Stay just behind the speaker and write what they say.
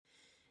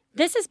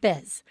This is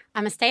Biz.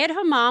 I'm a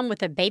stay-at-home mom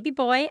with a baby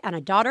boy and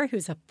a daughter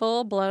who's a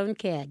full-blown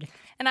kid.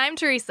 And I'm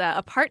Theresa,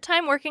 a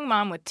part-time working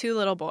mom with 2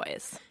 little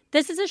boys.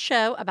 This is a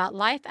show about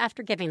life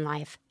after giving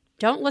life.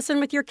 Don't listen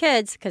with your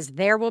kids, because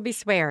there will be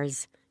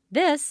swears.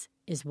 This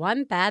is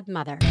One Bad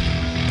Mother.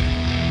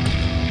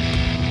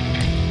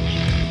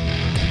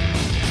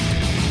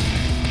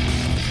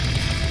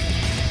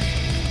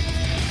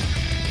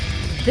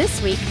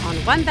 This week on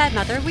One Bad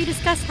Mother, we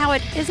discuss how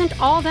it isn't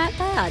all that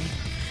bad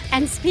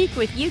and speak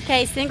with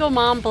UK single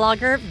mom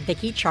blogger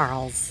Vicky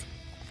Charles.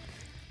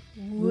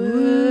 Woo.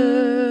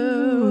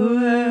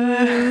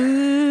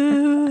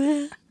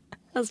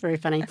 That's very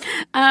funny. We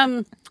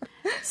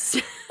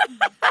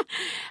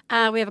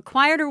have a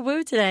quieter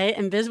woo today,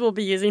 and Biz will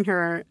be using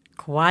her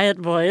quiet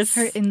voice.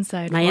 Her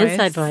inside voice. My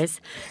inside voice.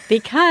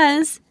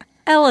 Because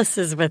Ellis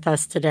is with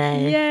us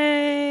today.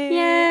 Yay!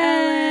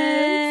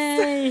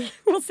 Ellis!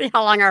 We'll see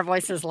how long our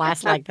voices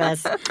last like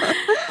this.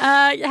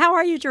 How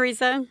are you,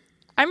 Theresa?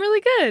 I'm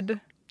really good.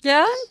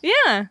 Yeah?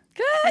 Yeah.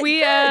 Good.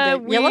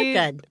 Good. You look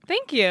good.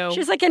 Thank you.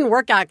 She's like in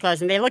workout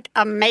clothes, and they look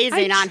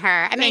amazing on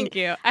her. I mean, thank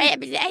you. I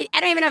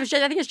don't even know if it's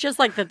just, I think it's just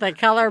like the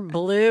color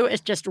blue is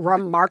just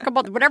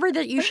remarkable. Whatever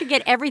that, you should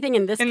get everything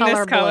in this color. In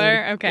this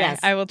color? Blue. Okay. Yes.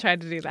 I will try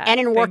to do that. And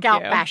in Thank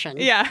workout you. fashion.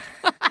 Yeah.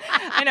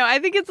 I know. I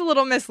think it's a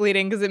little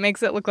misleading because it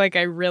makes it look like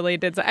I really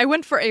did. I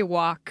went for a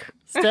walk.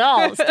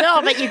 Still,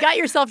 but you got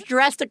yourself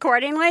dressed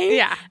accordingly.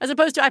 Yeah. As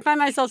opposed to, I find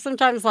myself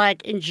sometimes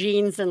like in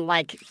jeans and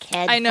like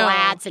kid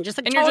flats and just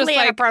like and totally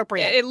you're just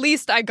inappropriate. Like, at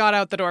least I got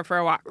out the door for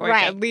a walk. Like,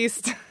 right. At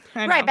least.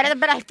 Right,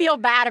 but I feel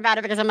bad about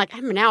it because I'm like,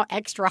 I'm now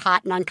extra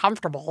hot and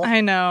uncomfortable. I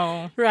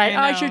know. Right.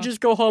 I should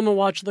just go home and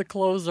watch The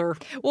Closer.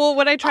 Well,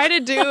 what I try to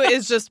do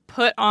is just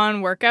put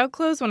on workout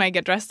clothes when I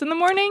get dressed in the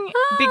morning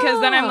because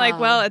then I'm like,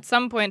 well, at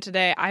some point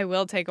today I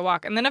will take a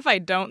walk. And then if I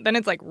don't, then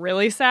it's like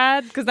really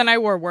sad because then I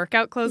wore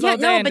workout clothes all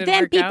day. No, but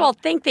then people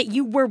think that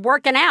you were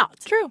working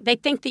out. True. They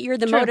think that you're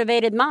the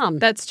motivated mom.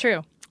 That's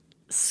true.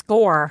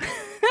 Score.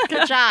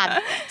 Good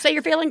job. So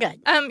you're feeling good?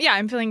 Yeah,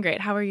 I'm feeling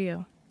great. How are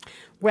you?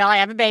 Well, I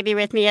have a baby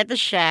with me at the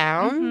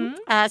show,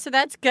 so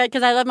that's good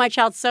because I love my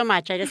child so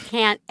much. I just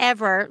can't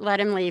ever let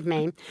him leave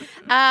me.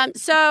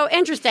 So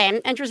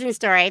interesting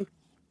story.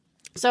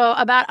 So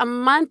about a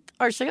month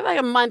or so, like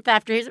a month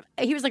after,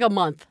 he was like a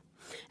month,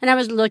 and I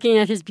was looking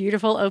at his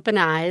beautiful open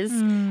eyes,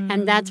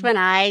 and that's when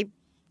I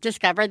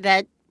discovered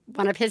that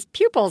one of his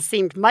pupils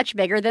seemed much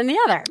bigger than the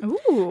other.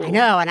 Ooh. I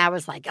know, and I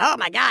was like, oh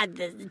my God,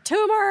 the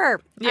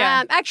tumor.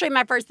 Yeah. Actually,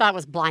 my first thought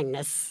was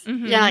blindness,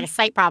 like a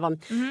sight problem.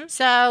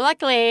 So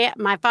luckily,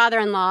 my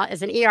father-in-law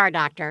is an ER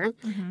doctor,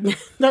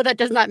 though that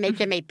does not make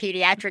him a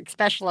pediatric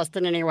specialist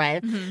in any way.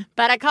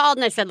 But I called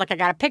and I said, look, I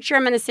got a picture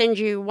I'm going to send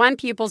you. One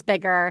pupil's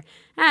bigger.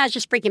 It's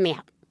just freaking me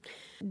out.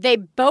 They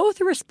both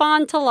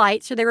respond to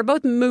light, so they were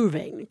both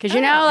moving. Because,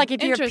 you know, like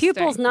if your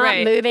pupil's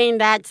not moving,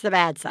 that's the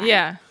bad sign.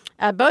 Yeah.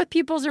 Both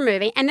pupils are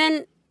moving. And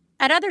then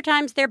at other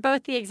times, they're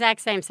both the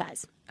exact same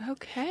size.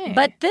 Okay.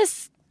 But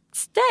this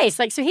stays.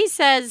 Like, so he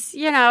says,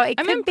 you know, it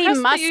could be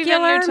muscular. That you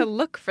even knew to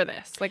look for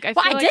this. Like, I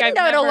didn't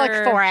know to look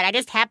for it. I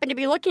just happened to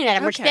be looking at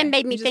him, which then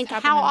made me think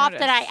how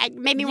often I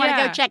made me want to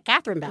go check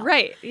Catherine Bell.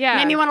 Right, yeah.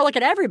 Made me want to look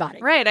at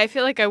everybody. Right, I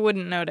feel like I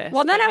wouldn't notice.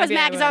 Well, then I was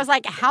mad because I was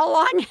like, how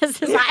long has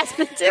his ass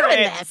been doing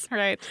this?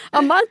 Right.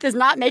 A month is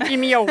not making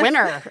me a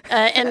winner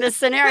in this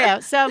scenario.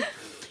 So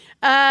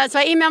I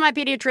emailed my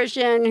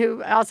pediatrician,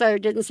 who also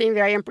didn't seem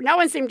very no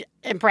one seemed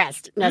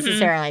impressed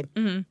necessarily.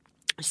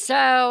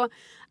 So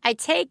I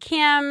take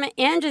him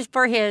in just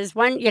for his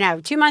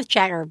 2-month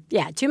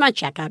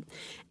checkup.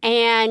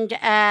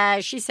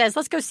 And she says,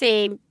 let's go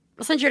see,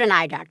 we'll send you to an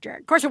eye doctor.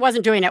 Of course, it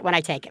wasn't doing it when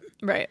I take him.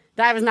 Right.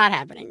 That was not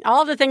happening.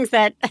 All the things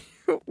that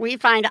we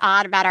find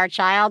odd about our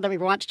child that we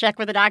want to check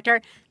with the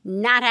doctor,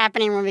 not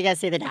happening when we go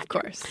see the doctor.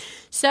 Of course.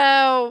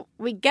 So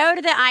we go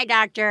to the eye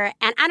doctor,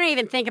 and I don't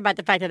even think about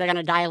the fact that they're going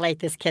to dilate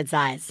this kid's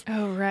eyes.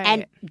 Oh, right.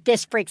 And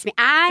this freaks me.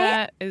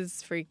 That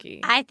is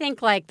freaky. I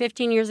think like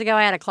 15 years ago,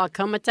 I had a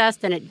glaucoma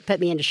test, and it put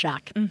me into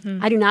shock.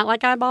 I do not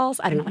like eyeballs.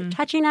 I do not like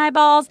touching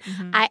eyeballs.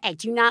 I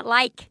do not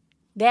like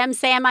them,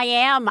 Sam, I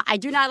am. I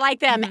do not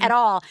like them at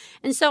all.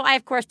 And so I,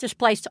 of course,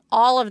 displaced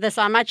all of this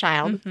on my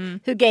child,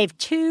 who gave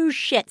 2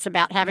 shits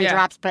about having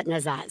drops put in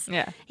his eyes.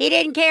 Yeah. He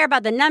didn't care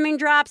about the numbing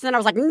drops. And then I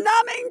was like,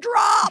 numbing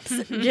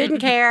drops! Didn't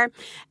care.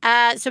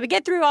 So we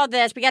get through all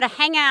this. We got to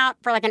hang out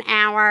for like an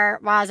hour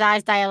while his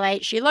eyes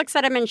dilate. She looks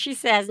at him and she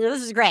says, no,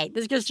 this is great.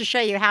 This goes to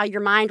show you how your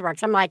mind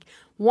works. I'm like,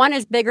 one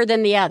is bigger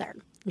than the other.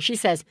 And she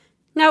says,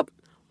 nope,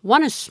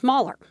 one is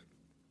smaller.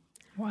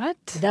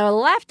 What? The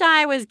left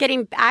eye was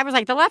getting, I was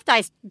like, the left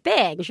eye's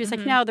big. And she was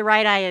like, no, the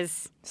right eye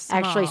is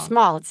actually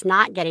small. It's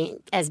not getting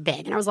as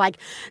big. And I was like,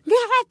 no,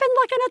 I've been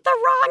looking at the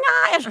wrong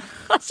eye.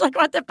 I was like,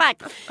 what the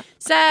fuck?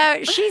 So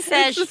she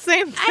says, it's the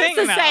same thing.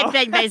 It's the same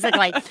thing,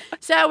 basically.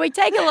 So we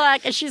take a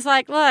look, and she's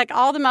like, look,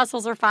 all the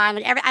muscles are fine.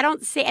 Like, I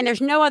don't see, and there's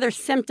no other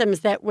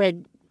symptoms that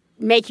would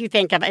make you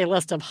think of a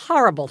list of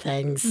horrible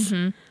things.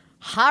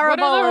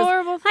 horrible, What other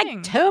horrible like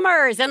thing?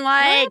 tumors and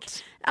like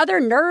What? other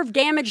nerve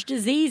damage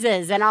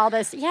diseases and all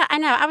this. Yeah, I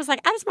know. I was like,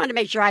 I just wanted to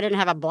make sure I didn't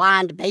have a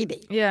blind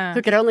baby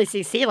who could only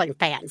see ceiling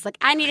fans. Like,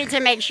 I needed to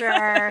make sure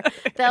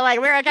that like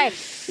we're okay.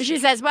 And she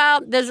says,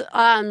 well, there's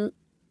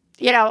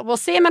we'll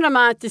see him in a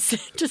month to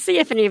see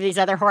if any of these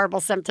other horrible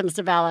symptoms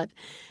develop.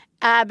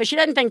 But she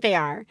doesn't think they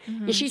are.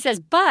 Mm-hmm. And she says,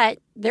 but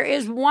there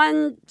is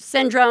one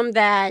syndrome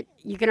that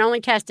you can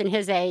only test in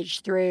his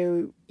age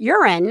through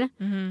urine.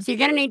 Mm-hmm. So you're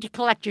going to need to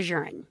collect his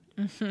urine.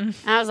 Mm-hmm. And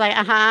I was like,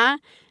 uh-huh.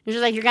 And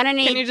she's like, you're going to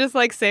need... Can you just,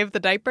 like, save the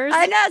diapers?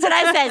 I know. That's what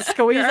I said.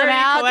 Squeeze them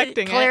out.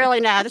 Clearly,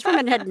 it. no. This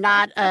woman did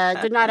not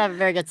have a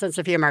very good sense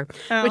of humor,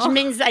 which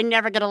means I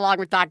never get along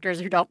with doctors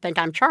who don't think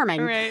I'm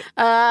charming. Right.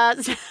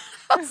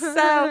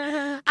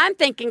 So I'm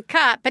thinking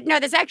cup, but no,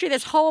 there's actually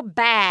this whole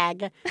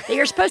bag that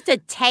you're supposed to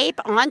tape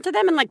onto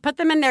them and like put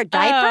them in their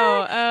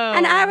diaper. Oh.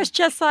 And I was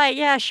just like,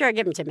 yeah, sure,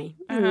 give them to me.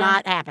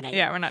 Not happening.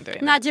 Yeah, we're not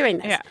doing Not doing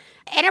this. Yeah.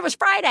 And it was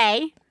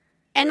Friday,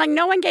 and like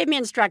no one gave me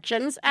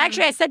instructions.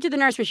 Actually, I said to the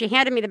nurse when she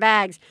handed me the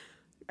bags,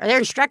 are there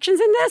instructions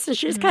in this? And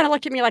she just kind of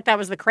looked at me like that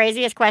was the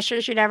craziest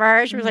question she'd ever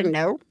heard. She was like,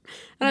 no.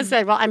 And I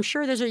said, well, I'm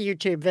sure there's a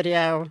YouTube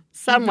video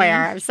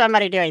somewhere of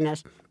somebody doing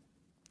this.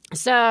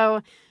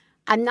 So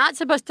I'm not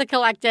supposed to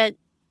collect it.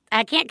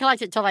 I can't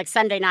collect it till like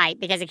Sunday night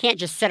because it can't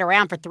just sit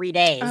around for 3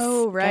 days.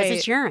 Oh, right. Because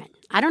it's urine.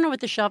 I don't know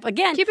what the shelf.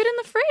 Again, keep it in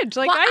the fridge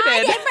like well,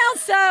 I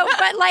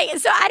did.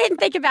 So I didn't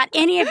think about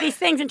any of these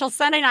things until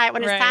Sunday night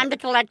when it's time to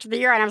collect the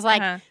urine. I was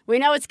like, we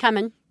know it's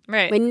coming.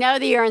 Right. We know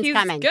the urine's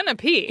coming. He's gonna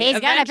pee. He's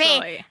gonna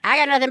pee. I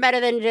got nothing better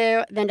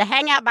than to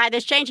hang out by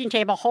this changing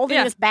table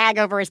holding this bag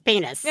over his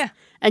penis. Yeah.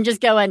 And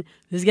just going,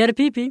 who's got a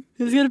pee-pee?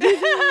 Who's got a pee-pee?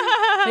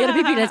 I got a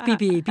pee-pee, that's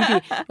pee-pee,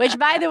 pee-pee. Which,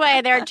 by the way,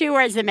 there are 2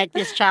 words that make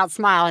this child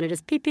smile, and it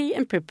is pee-pee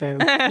and poo-poo.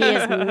 He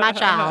is my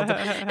child.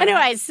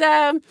 Anyway,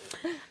 so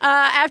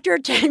after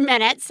 10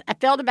 minutes, I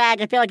filled the bag.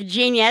 I feel like a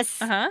genius.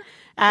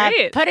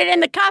 Put it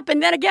in the cup,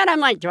 and then again, I'm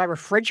like, do I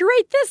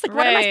refrigerate this? Like,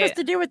 what am I supposed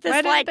to do with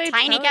this like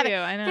tiny cup?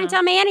 They didn't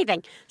tell me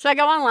anything. So I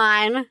go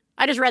online.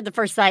 I just read the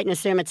first site and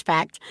assume it's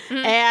fact.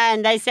 Mm-hmm.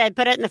 And they said,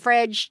 put it in the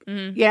fridge.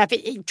 Mm-hmm. You know,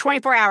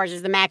 24 hours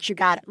is the max you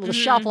got. The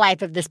shelf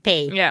life of this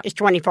pee is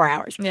 24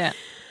 hours. Yeah.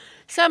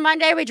 So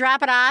Monday we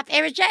drop it off.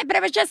 It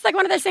was just like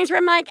one of those things where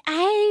I'm like,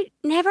 I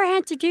never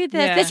had to do this.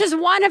 Yeah. This is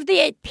one of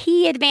the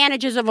pee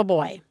advantages of a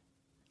boy.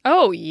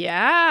 Oh,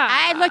 yeah.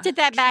 I looked at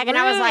that bag and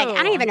I was like,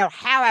 I don't even know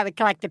how I would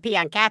collect the pee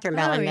on Catherine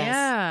Bell in this.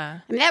 Yeah.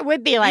 I mean, that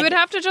would be like... You would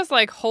have to just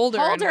like hold her.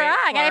 Hold her up.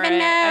 I don't even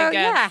know.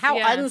 How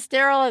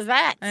unsterile is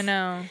that? I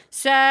know.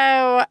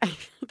 So,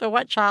 the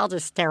what child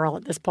is sterile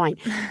at this point?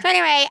 So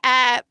anyway,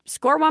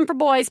 score 1 for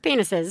boys'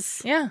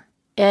 penises. Yeah.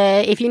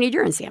 If you need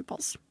urine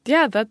samples.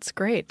 Yeah, that's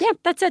great. Yeah,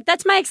 that's it.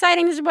 That's my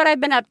exciting. This is what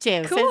I've been up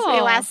to since we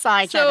last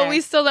saw each other. So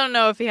we still don't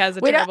know if he has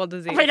a terrible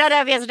disease. We don't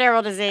know if he has a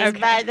terrible disease,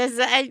 but this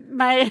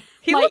is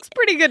He looks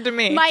pretty good to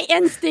me. My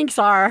instincts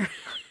are,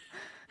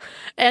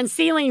 and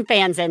ceiling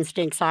fan's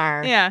instincts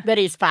are, that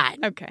he's fine.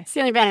 Okay.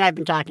 Ceiling fan and I have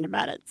been talking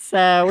about it,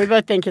 so we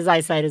both think his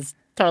eyesight is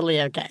totally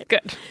okay.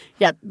 Good.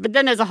 Yep, but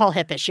then there's a whole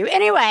hip issue.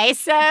 Anyway,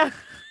 so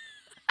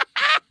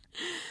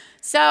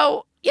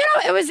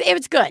it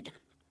was good.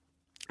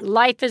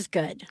 Life is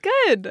good.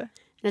 Good. And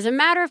as a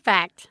matter of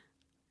fact,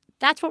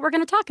 that's what we're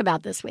going to talk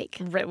about this week.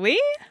 Really?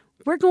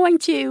 We're going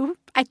to,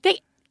 I think,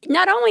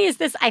 not only is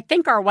this, I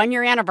think, our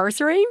 1-year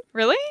anniversary.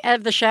 Really?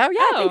 Of the show. Yeah,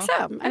 I think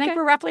so. I think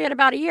we're roughly at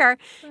about a year.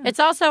 It's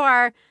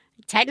also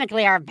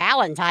technically our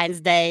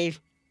Valentine's Day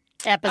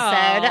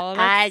episode. Oh,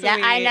 that's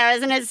sweet. I know,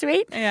 isn't it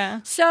sweet?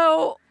 Yeah.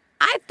 So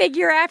I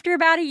figure after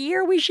about a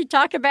year, we should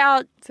talk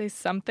about... Say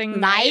something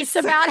nice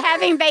about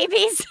having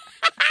babies.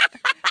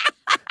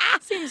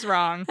 Seems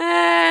wrong.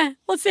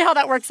 Let's see how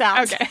that works out.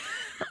 Okay.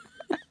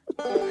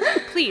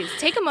 Please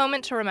take a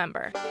moment to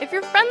remember, if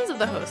you're friends of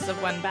the hosts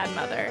of One Bad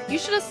Mother, you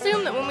should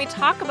assume that when we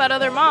talk about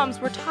other moms,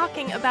 we're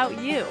talking about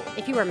you.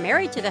 If you are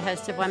married to the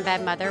host of One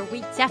Bad Mother,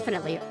 we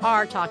definitely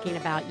are talking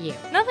about you.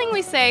 Nothing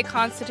we say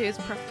constitutes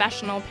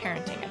professional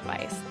parenting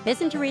advice.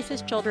 Biz and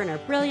Theresa's children are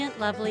brilliant,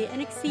 lovely,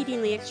 and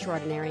exceedingly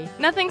extraordinary.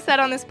 Nothing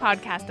said on this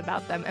podcast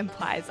about them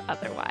implies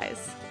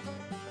otherwise.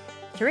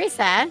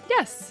 Teresa?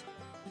 Yes.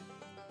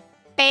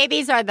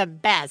 Babies are the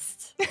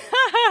best.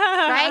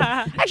 Right?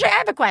 Actually, I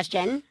have a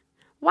question.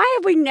 Why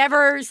have we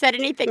never said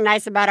anything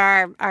nice about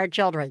our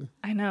children?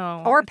 I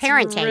know. Or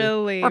parenting.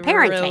 Or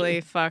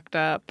really fucked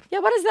up. Yeah,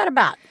 what is that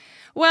about?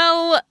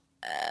 Well,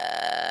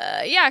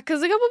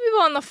 because a couple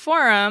people on the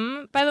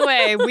forum, by the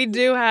way, we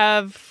do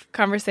have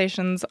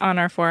conversations on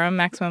our forum,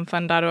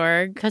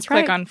 MaximumFun.org. That's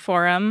Click right. on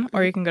forum,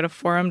 or you can go to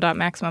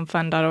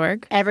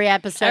forum.maximumfun.org. Every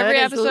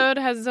episode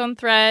has its own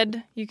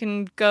thread. You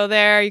can go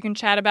there. You can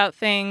chat about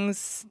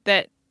things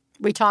that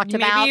we talked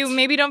about.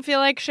 Maybe don't feel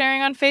like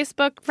sharing on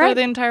Facebook for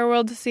the entire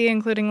world to see,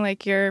 including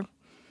like your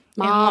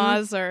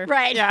in-laws or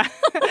yeah.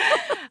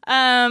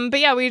 But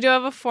yeah, we do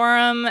have a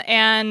forum,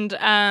 and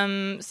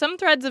some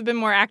threads have been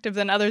more active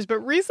than others. But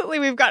recently,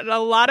 we've gotten a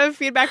lot of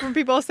feedback from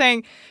people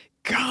saying,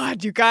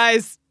 "God, you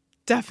guys,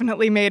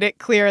 definitely made it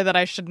clear that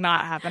I should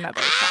not have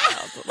another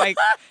child. Like,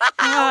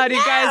 God,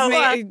 you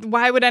guys,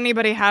 why would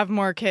anybody have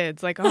more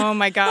kids? Like, oh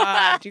my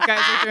God, you guys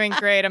are doing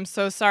great. I'm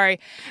so sorry.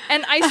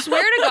 And I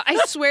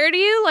swear to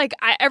you, like,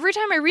 every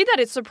time I read that,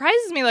 it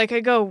surprises me. Like, I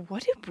go,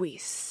 what did we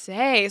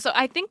say? So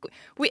I think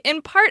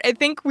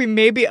we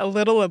may be a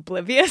little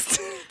oblivious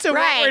to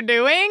what we're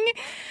doing.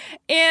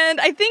 And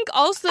I think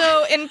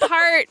also in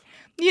part,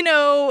 you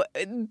know,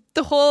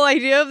 the whole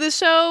idea of this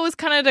show was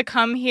kind of to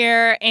come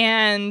here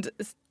and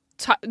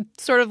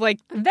sort of like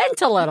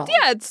vent a little.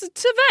 Yeah, it's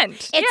to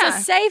vent. It's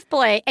a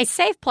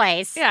safe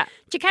place. Yeah.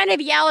 To kind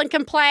of yell and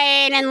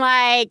complain and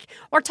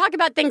or talk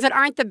about things that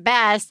aren't the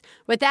best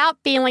without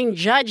feeling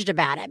judged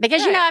about it.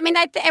 Because, you know, I mean,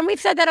 and we've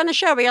said that on the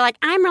show where you're like,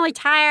 I'm really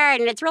tired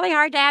and it's really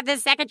hard to have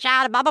this second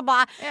child and blah, blah,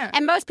 blah. Yeah.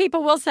 And most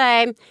people will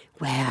say,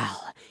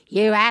 well,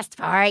 you asked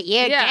for it.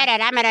 You did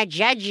it. I'm going to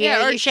judge you.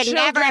 Yeah, you should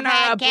never have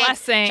had kids.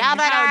 Blessing.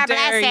 Children are a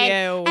blessing.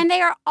 You. And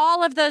they are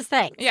all of those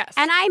things. Yes.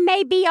 And I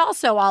may be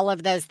also all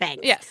of those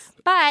things. Yes.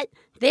 But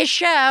this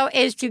show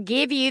is to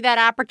give you that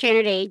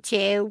opportunity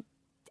to,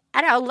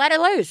 I don't know, let it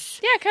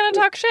loose. Yeah, kind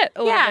of talk shit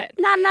a little bit.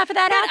 Not enough of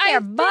that out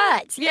there,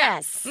 but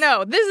yes.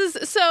 No, this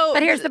is so...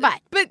 But here's the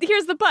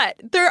but.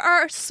 There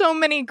are so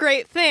many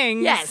great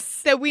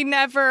things that we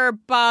never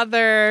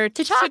bother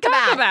to talk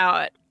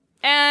about.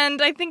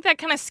 And I think that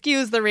kind of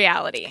skews the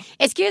reality.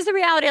 It skews the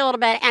reality a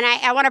little bit. And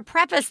I want to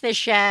preface this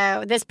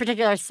show, this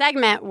particular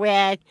segment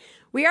with,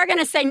 we are going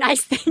to say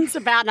nice things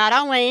about not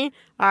only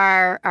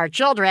our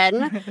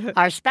children,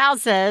 our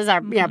spouses,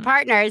 our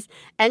partners,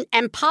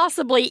 and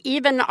possibly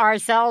even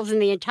ourselves in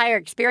the entire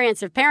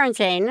experience of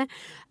parenting,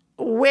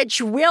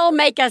 which will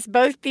make us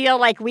both feel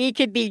like we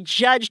could be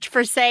judged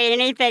for saying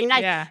anything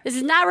nice. Yeah. This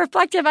is not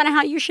reflective on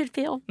how you should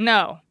feel.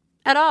 No.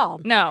 At all.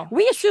 No.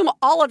 We assume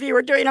all of you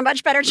are doing a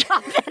much better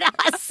job than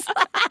us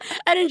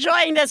and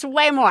enjoying this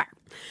way more.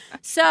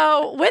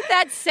 So with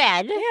that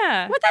said,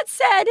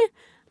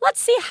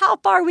 let's see how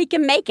far we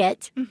can make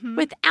it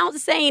without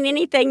saying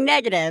anything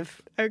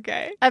negative.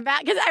 Okay.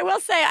 Because I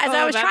will say, as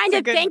I was trying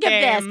to think of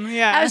this,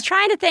 I was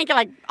trying to think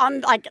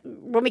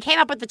when we came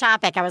up with the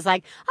topic, I was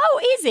like,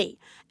 oh, easy.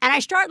 And I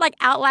start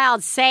out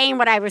loud saying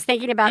what I was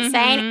thinking about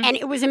saying, and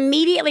it was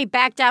immediately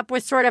backed up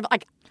with sort of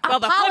well,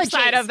 apologies. The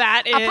flip side of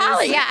that is...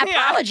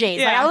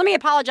 apologies. Yeah. Let me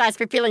apologize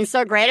for feeling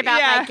so great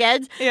about my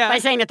kids by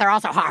saying that they're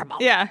also horrible.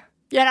 Yeah.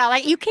 You know,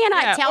 you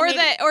cannot tell me...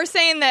 Or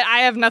saying that I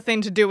have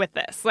nothing to do with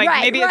this.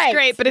 Maybe it's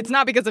great, but it's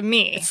not because of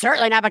me. It's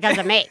certainly not because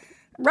of me.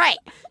 Right.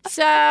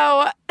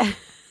 So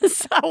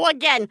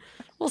again,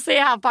 we'll see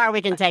how far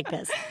we can take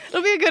this.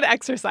 It'll be a good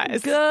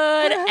exercise.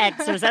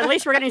 At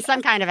least we're getting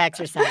some kind of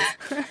exercise.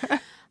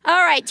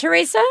 All right,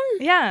 Theresa?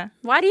 Yeah.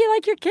 Why do you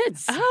like your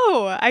kids?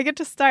 Oh, I get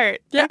to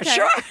start. Yeah, okay.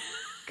 Sure.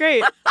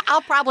 Great.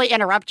 I'll probably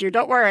interrupt you.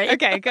 Don't worry.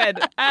 Okay, good.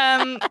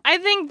 I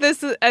think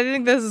this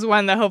is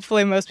one that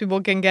hopefully most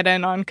people can get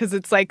in on because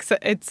it's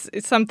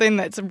it's something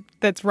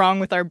that's wrong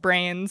with our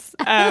brains.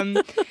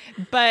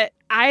 But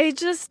I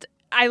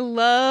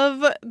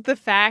love the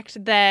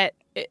fact that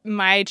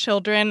my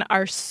children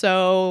are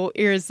so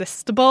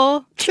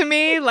irresistible to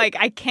me.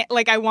 I can't,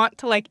 I want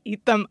to,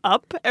 eat them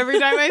up every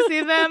time I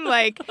see them.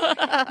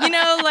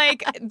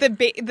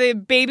 The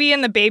baby in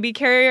the baby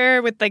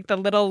carrier with, the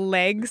little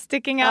leg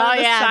sticking out of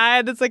the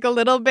side that's, a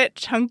little bit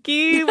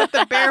chunky with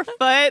the bare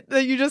foot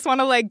that you just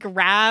want to,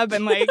 grab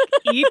and,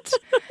 eat.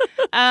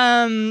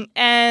 I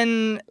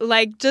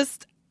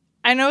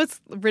know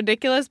it's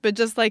ridiculous, but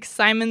just,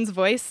 Simon's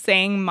voice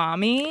saying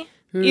mommy...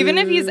 Even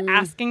if he's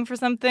asking for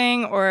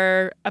something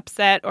or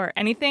upset or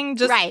anything,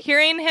 just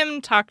hearing him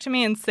talk to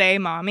me and say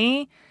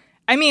mommy,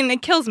 I mean,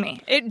 it kills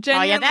me. It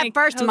genuinely that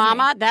first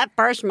mama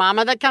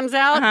that comes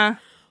out. Uh-huh.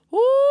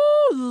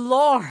 Oh,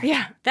 Lord.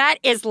 Yeah. That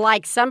is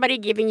like somebody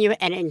giving you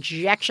an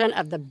injection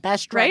of the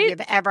best drug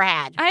you've ever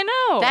had. I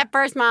know. That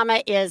first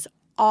mama is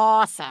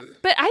awesome.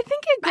 But I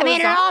think it goes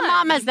and all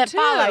mamas that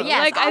follow.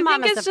 Yes, all I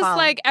think it's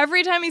just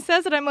every time he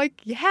says it, I'm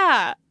like,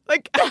 yeah. I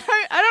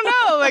don't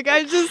know.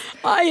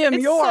 I am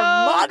your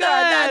mother. Good.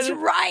 That's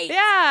right.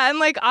 Yeah.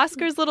 And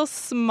Oscar's little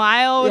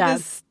smile with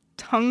his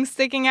tongue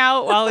sticking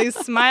out while he's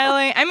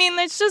smiling. I mean,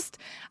 it's just,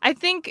 I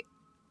think,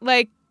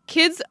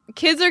 kids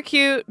are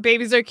cute.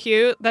 Babies are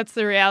cute. That's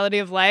the reality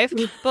of life.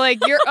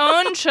 But, your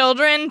own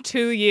children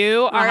to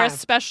you are a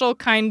special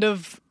kind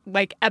of,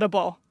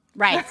 edible.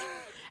 Right.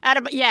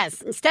 Edible,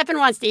 yes. Stefan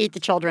wants to eat the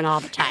children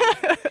all the time.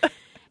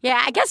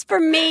 Yeah. I guess for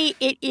me,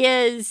 it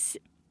is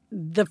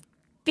the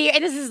fear.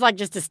 This is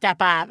just a step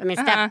up. I mean,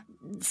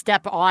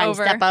 step on,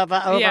 over. Step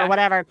over,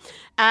 whatever.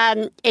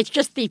 It's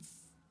just the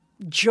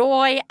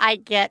joy I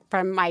get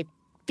from my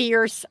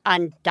fierce,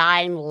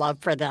 undying love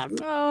for them.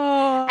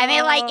 Oh. I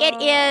mean, it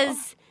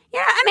is...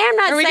 I'm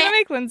not saying... Are we going to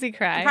make Lindsay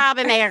cry?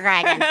 Probably make her cry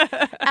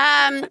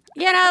again.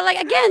 Again,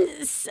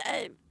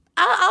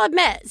 I'll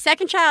admit,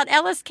 second child,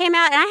 Ellis, came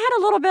out, and I had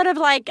a little bit of,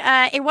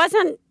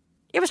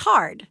 it was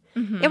hard.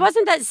 Mm-hmm. It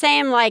wasn't that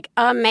same,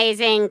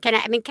 amazing...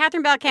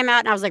 Catherine Bell came out,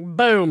 and I was like,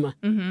 boom.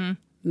 Mm-hmm.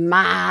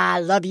 I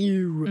love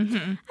you.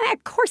 Mm-hmm. I,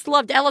 of course,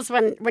 loved Ellis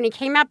when he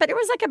came out, but it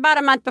was, about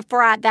a month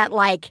before that,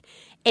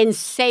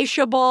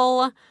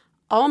 insatiable.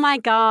 Oh my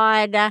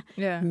God.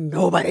 Yeah.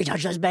 Nobody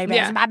touch this baby.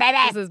 Yeah. This is my baby.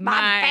 This is my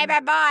mine. baby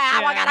boy.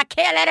 I'm not gonna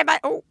kill anybody.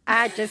 Oh,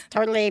 I just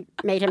totally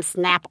made him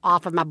snap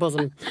off of my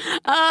bosom.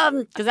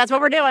 Because that's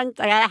what we're doing.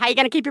 How you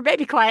gonna keep your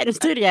baby quiet in the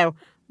studio?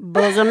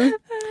 Bosom.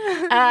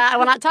 I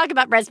will not talk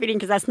about breastfeeding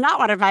because that's not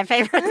one of my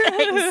favorite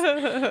things.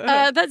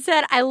 That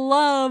said, I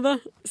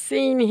love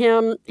seeing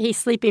him. He's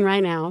sleeping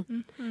right now.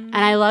 And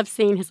I love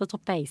seeing his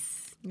little face.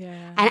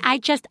 Yeah. And I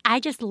just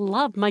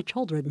love my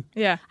children.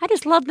 Yeah. I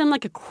just love them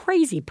like a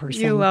crazy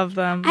person. You love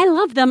them. I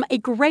love them a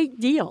great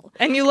deal.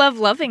 And you love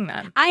loving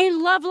them. I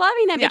love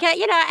loving them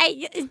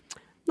because,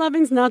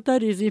 loving's not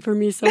that easy for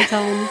me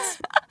sometimes.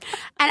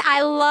 And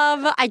I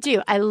love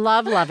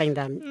loving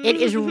them. It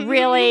is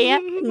really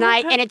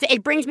nice. And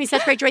it brings me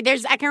such great joy.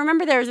 I can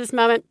remember there was this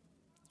moment.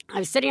 I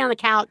was sitting on the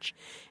couch,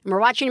 and we're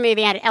watching a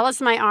movie. I had Ellis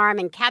in my arm,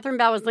 and Catherine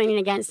Bell was leaning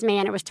against me,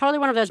 and it was totally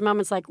one of those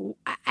moments like, and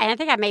I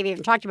think I maybe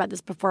even talked about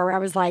this before, where I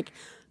was like,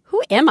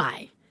 who am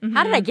I?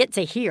 How did I get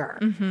to here?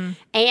 And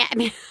I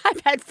mean,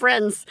 I've had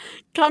friends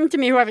come to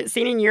me who I haven't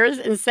seen in years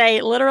and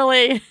say,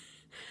 literally,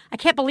 I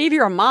can't believe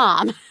you're a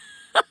mom.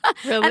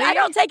 Really? And I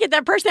don't take it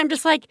that personally. I'm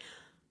just like,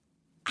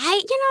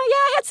 I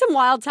had some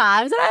wild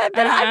times.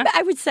 But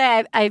I would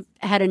say I've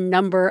had a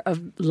number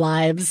of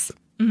lives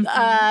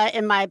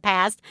in my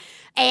past.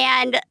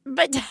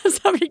 But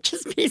somebody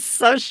just be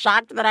so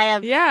shocked that I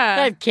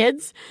have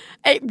kids.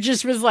 It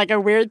just was like a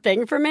weird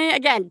thing for me.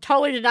 Again,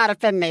 totally did not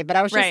offend me. But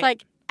I was just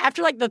like,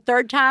 after like the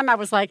third time, I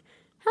was like,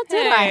 how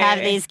did I have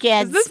these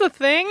kids? Is this a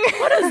thing?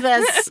 What is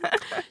this?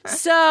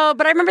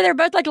 But I remember they were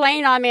both like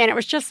laying on me, and it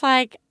was just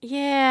like,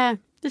 yeah,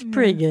 it's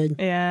pretty good.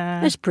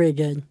 Yeah. It's pretty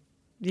good.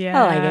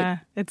 Yeah. I like it.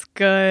 It's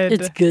good.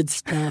 It's good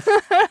stuff.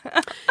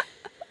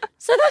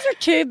 So those are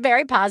two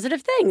very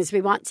positive things.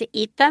 We want to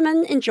eat them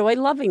and enjoy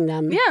loving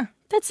them. Yeah.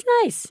 That's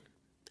nice.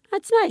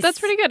 That's nice. That's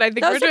pretty good. I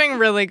think we're doing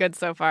really good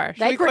so far.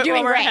 Should we quit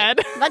while we're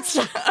ahead? Let's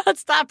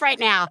stop right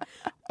now.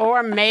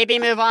 Or maybe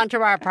move on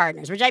to our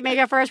partners. Would you like me to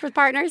go first with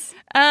partners?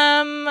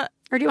 Or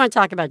do you want to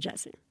talk about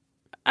Jesse?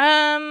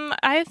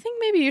 I think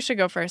maybe you should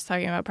go first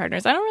talking about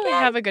partners. I don't really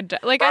have a good...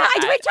 we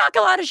talk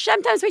a lot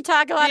sometimes we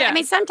talk a lot. Yeah. I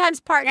mean, sometimes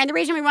partner. And the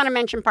reason we want to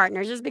mention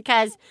partners is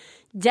because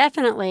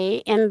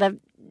definitely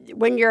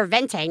when you're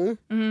venting,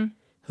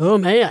 oh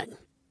man,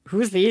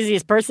 who's the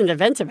easiest person to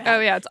vent about? Oh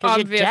yeah, it's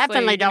obviously... You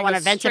definitely don't want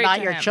to vent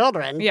about your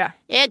children. Yeah.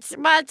 It's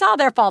all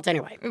their fault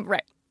anyway.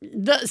 Right.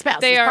 The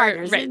spouse,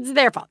 partners, right. It's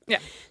their fault. Yeah.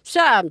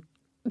 So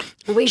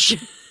we should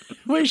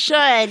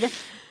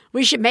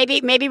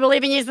maybe we'll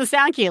even use the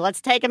sound cue. Let's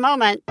take a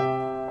moment.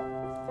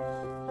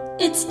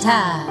 It's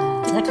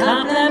time to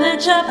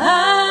compliment your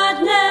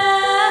partner.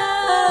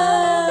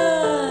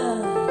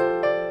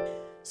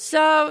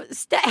 So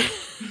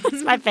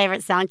that's my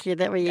favorite sound cue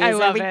that we use. I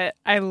love it.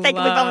 I think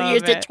we've only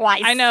used it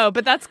twice. I know,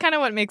 but that's kind of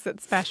what makes it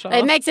special.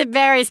 It makes it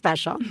very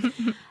special.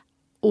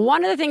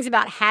 One of the things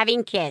about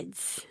having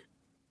kids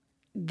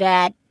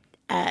that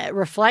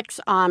reflects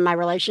on my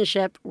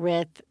relationship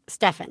with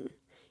Stefan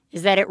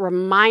is that it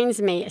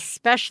reminds me,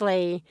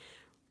 especially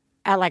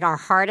at like our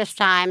hardest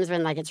times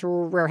when like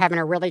we're having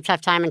a really tough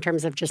time in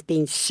terms of just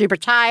being super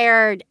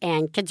tired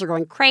and kids are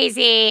going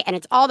crazy, and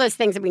it's all those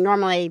things that we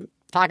normally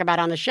talk about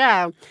on the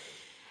show.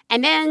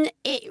 And then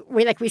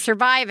we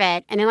survive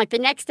it, and then like the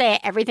next day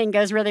everything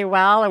goes really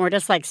well, and we're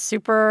just like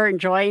super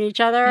enjoying each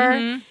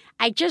other.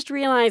 I just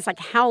realized like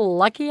how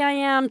lucky I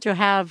am to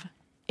have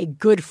a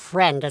good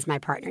friend as my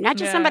partner. Not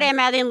just somebody I'm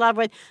madly in love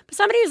with, but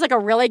somebody who's like a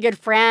really good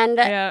friend.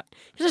 Yeah.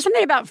 There's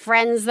something about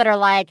friends that are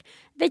like,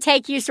 they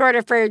take you sort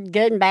of for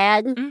good and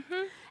bad.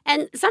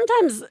 And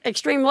sometimes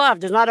extreme love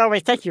does not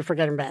always take you for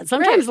good and bad.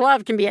 Sometimes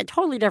love can be a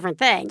totally different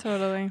thing.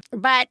 Totally.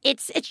 But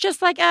it's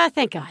just like,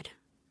 thank God.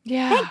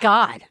 Yeah. Thank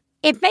God.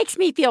 It makes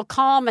me feel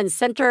calm and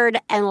centered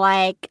and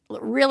like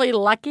really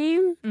lucky.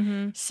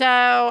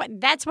 So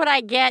that's what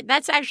I get.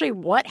 That's actually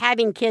what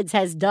having kids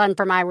has done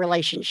for my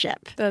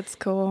relationship. That's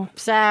cool.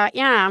 So,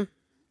 I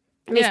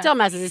mean, still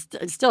messes.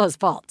 It's still his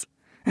fault.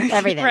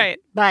 Everything. Right.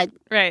 But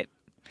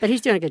he's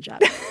doing a good job.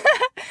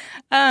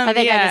 I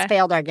think I just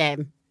failed our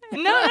game.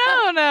 No.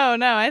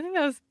 I think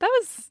that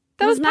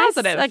was nice.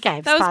 positive.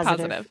 Okay, that was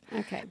positive.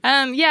 Okay.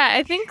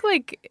 I think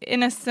like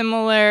in a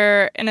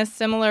similar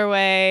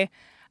way,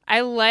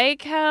 I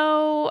like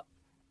how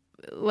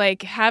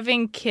like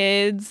having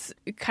kids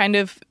kind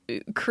of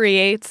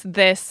creates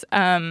this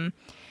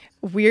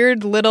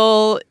weird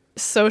little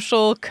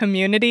social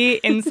community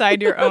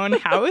inside your own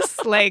house.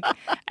 Like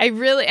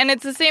and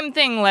it's the same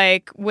thing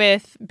like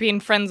with being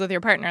friends with your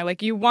partner.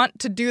 Like you want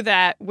to do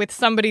that with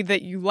somebody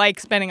that you like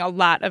spending a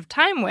lot of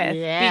time with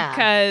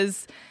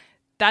because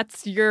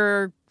that's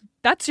your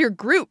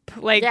group.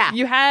 Like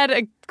you had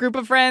a group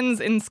of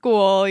friends in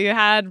school, you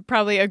had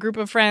probably a group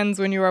of friends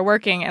when you were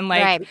working, and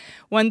like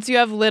once you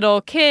have little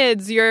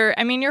kids, you're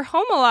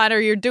home a lot, or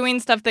you're doing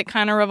stuff that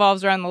kind of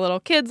revolves around the little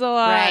kids a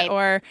lot,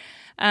 or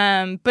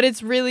but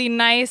it's really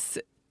nice,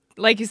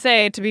 like you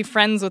say, to be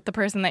friends with the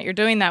person that you're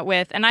doing that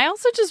with. And I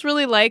also just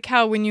really like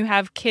how when you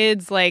have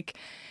kids, like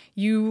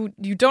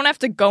you don't have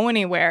to go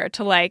anywhere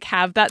to like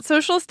have that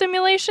social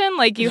stimulation.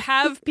 Like you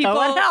have people.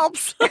 Oh, it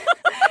helps.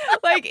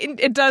 Like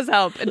it does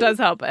help. It does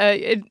help.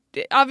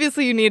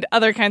 Obviously, you need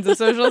other kinds of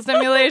social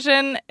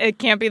stimulation. It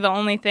can't be the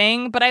only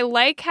thing. But I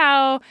like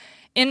how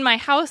in my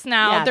house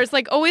now, there's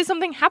like always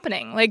something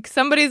happening. Like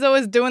somebody's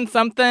always doing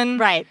something.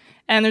 Right.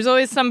 And there's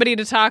always somebody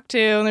to talk to.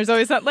 And there's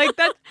always something like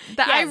that.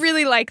 Yes. I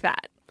really like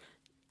that.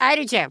 I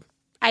do too.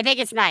 I think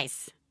it's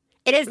nice.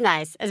 It is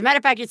nice. As a matter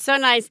of fact, it's so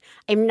nice.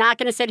 I'm not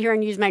going to sit here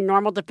and use my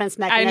normal defense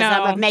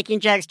mechanism of making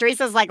jokes.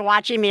 Teresa's like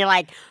watching me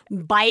like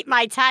bite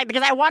my tongue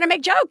because I want to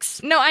make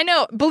jokes. No, I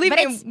know. Believe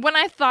me, when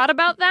I thought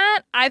about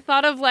that, I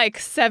thought of like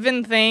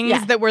 7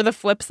 things that were the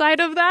flip side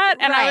of that.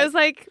 And I was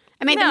like,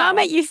 I mean, the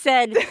moment you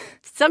said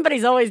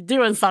somebody's always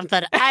doing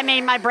something, I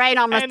mean, my brain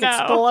almost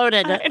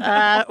exploded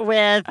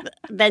with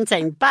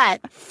venting.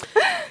 But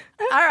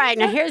all right,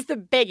 now here's the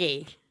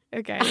biggie.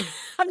 Okay.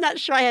 I'm not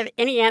sure I have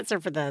any answer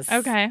for this.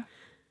 Okay.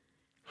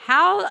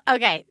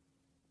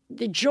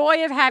 The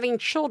joy of having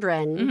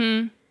children,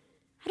 Mm-hmm.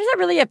 how does that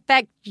really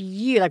affect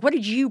you? Like, what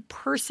did you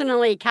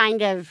personally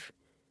kind of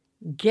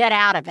get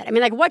out of it? I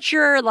mean, like, what's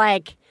your,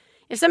 like,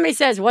 if somebody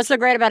says, what's so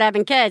great about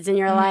having kids? And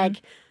you're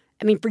like,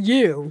 I mean, for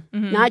you,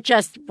 not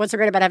just what's so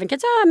great about having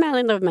kids. Oh, I'm madly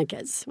in love with my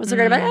kids. What's so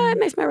great about it? Oh, it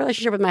makes my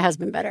relationship with my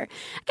husband better.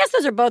 I guess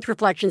those are both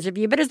reflections of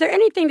you. But is there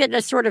anything that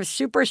just sort of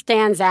super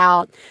stands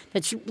out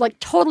that's, like,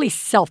 totally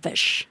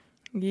selfish?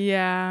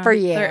 Yeah. For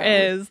you. There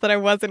is that I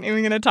wasn't even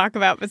going to talk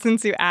about, but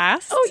since you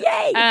asked. Oh,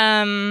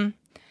 yay.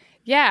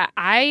 Yeah,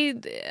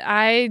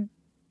 I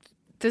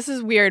this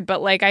is weird,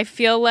 but like I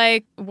feel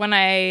like when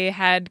I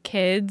had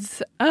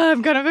kids,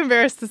 I'm kind of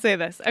embarrassed to say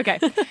this. Okay.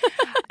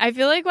 I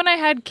feel like when I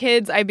had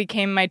kids, I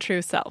became my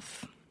true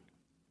self.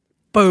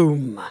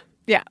 Boom.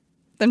 Yeah.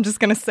 I'm just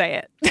going to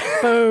say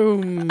it.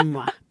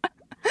 Boom.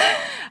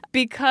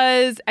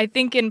 Because I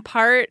think in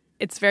part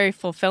it's very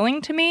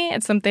fulfilling to me.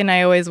 It's something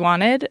I always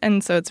wanted,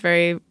 and so it's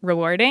very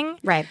rewarding.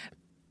 Right.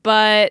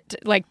 But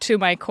like to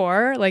my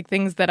core, like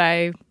things that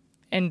I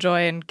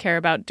enjoy and care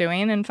about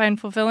doing and find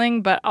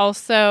fulfilling. But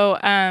also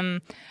I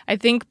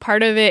think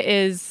part of it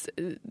is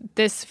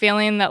this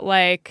feeling that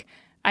like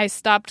I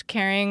stopped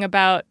caring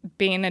about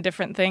being a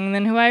different thing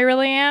than who I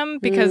really am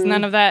because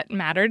none of that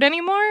mattered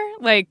anymore.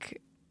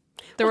 Like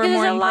there were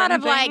more there's a lot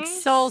of things. like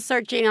soul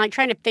searching, like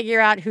trying to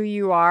figure out who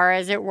you are,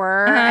 as it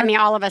were. I mean,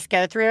 all of us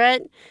go through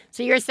it.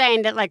 So you're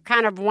saying that like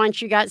kind of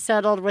once you got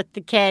settled with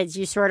the kids,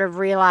 you sort of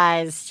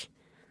realized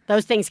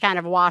those things kind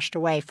of washed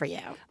away for you.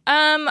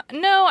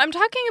 No, I'm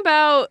talking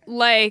about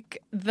like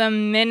the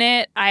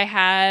minute I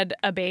had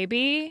a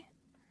baby,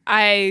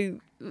 I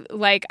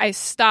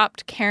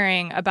stopped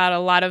caring about a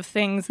lot of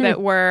things that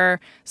were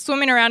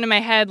swimming around in my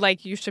head,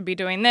 like you should be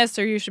doing this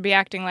or you should be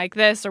acting like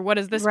this or what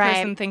does this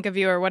person think of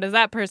you or what does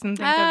that person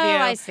think of you? Oh,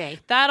 I see.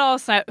 That all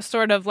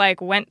sort of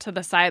like went to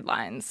the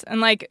sidelines. And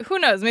like, who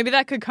knows, maybe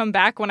that could come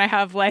back when I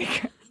have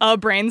like a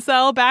brain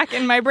cell back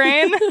in my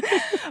brain.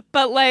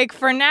 But like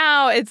for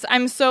now,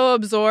 I'm so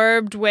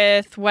absorbed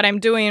with what I'm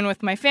doing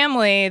with my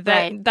family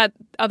that that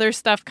other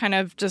stuff kind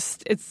of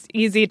just, it's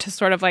easy to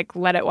sort of like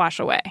let it wash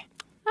away.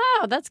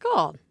 Oh, that's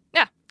cool.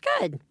 Yeah.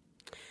 Good.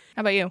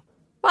 How about you?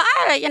 Well,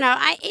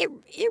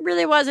 it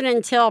really wasn't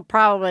until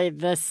probably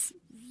this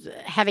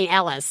having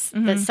Ellis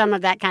that some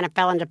of that kind of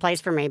fell into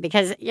place for me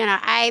because,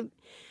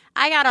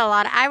 I got a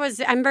lot.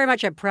 I'm very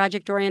much a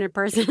project-oriented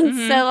person.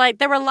 So, like,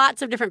 there were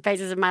lots of different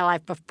phases of my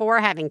life before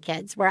having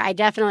kids where I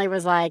definitely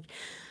was like,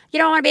 I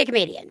want to be a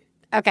comedian.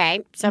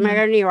 Okay, so I'm going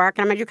to go to New York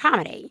and I'm going to do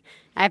comedy.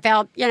 I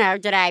felt,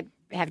 did I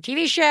have a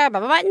TV show, blah,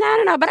 blah, blah.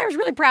 No. But I was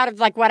really proud of,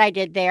 like, what I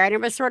did there. And it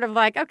was sort of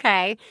like,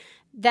 okay,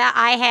 that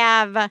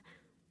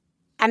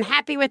I'm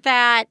happy with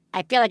that.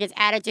 I feel like it's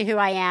added to who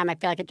I am. I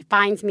feel like it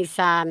defines me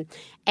some.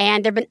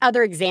 And there have been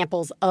other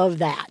examples of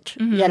that,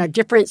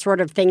 different sort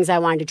of things I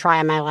wanted to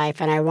try in my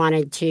life and I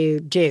wanted to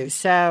do.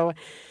 So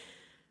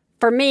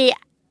for me,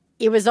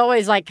 it was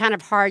always like kind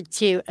of hard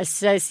to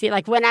associate.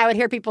 Like when I would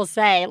hear people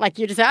say, like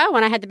you just say, oh,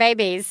 when I had the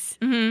babies,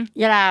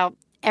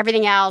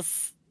 everything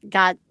else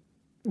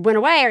went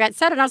away or got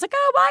settled. And I was like,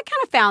 oh, well, I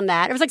kind of found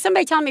that. It was like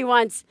somebody telling me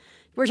once,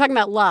 we were talking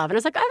about love. And I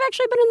was like, I've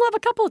actually been in love a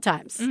couple of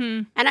times.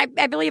 And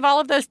I believe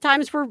all of those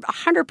times were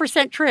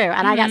 100% true.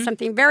 And I got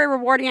something very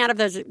rewarding out of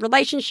those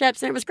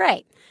relationships. And it was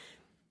great.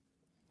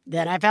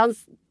 Then I found,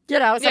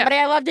 somebody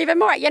I loved even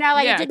more.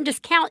 It didn't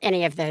discount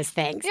any of those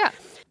things. Yeah.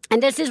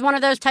 And this is one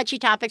of those touchy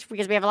topics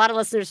because we have a lot of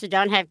listeners who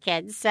don't have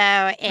kids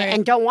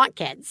and don't want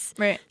kids.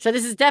 Right. So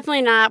this is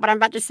definitely not, what I'm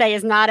about to say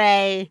is not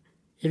if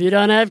you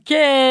don't have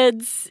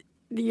kids,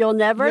 you'll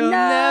never know. You'll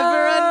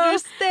never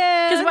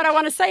understand. Because what I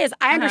want to say is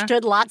I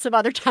understood lots of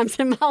other times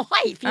in my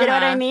life. You know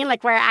what I mean?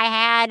 Like where I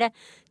had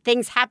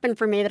things happen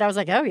for me that I was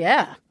like, oh,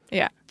 yeah.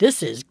 Yeah.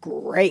 This is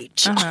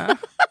great.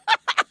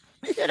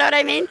 You know what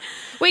I mean?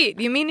 Wait,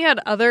 you mean you had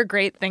other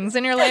great things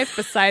in your life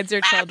besides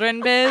your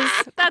children, Biz?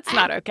 That's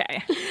not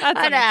okay. That's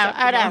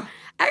I know.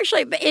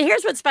 Actually, but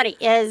here's what's funny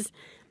is,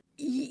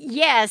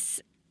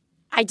 yes,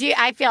 I do.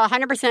 I feel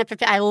 100%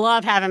 50. I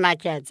love having my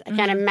kids. I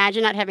can't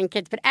imagine not having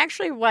kids. But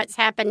actually what's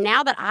happened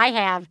now that I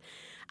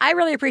I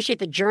really appreciate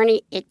the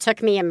journey it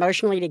took me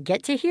emotionally to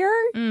get to here.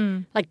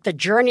 Like the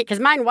journey,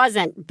 because mine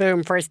wasn't,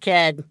 boom, first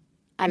kid,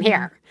 I'm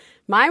here.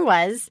 Mine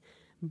was,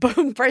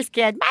 boom, first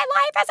kid, my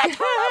life is a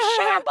total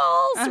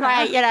shambles,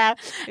 right? You know?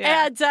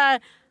 Yeah. And,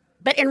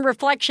 but in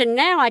reflection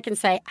now, I can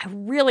say, I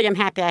really am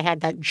happy I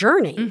had that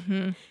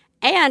journey.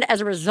 And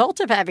as a result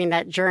of having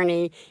that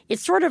journey, it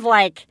sort of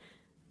like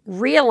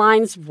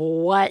realigns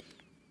what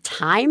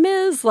time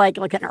is, like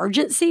an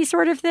urgency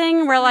sort of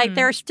thing, where like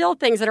there are still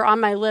things that are on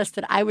my list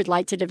that I would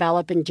like to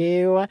develop and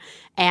do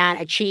and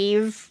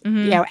achieve, you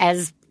know,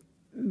 as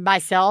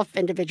myself,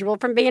 individual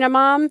from being a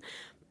mom.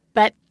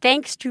 But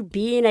thanks to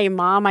being a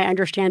mom, I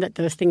understand that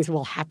those things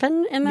will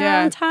happen in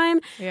their own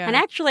time. And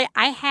actually,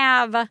 I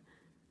have,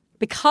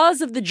 because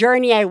of the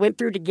journey I went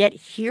through to get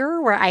here,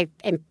 where I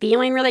am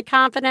feeling really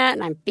confident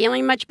and I'm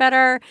feeling much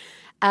better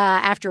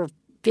after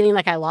feeling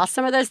like I lost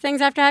some of those things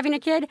after having a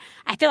kid,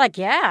 I feel like,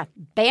 yeah,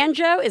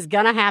 banjo is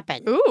going to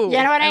happen. Ooh, you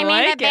know what I mean?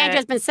 like That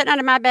banjo's been sitting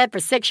under my bed for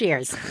 6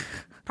 years.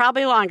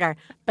 Probably longer.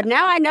 But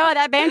now I know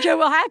that banjo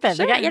will happen.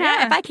 Sure, like, you know,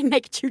 if I can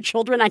make 2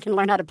 children, I can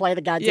learn how to play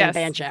the goddamn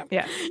banjo.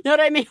 Yeah. You know what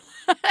I mean?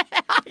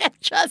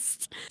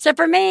 So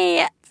for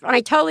me, on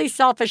a totally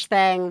selfish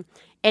thing,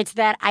 it's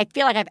that I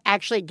feel like I've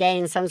actually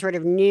gained some sort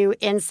of new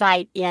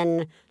insight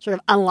in sort of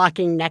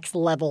unlocking next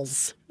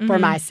levels for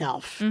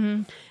myself.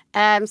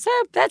 So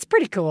that's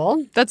pretty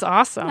cool. That's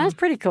awesome. That's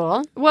pretty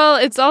cool. Well,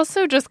 it's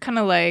also just kind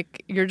of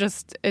like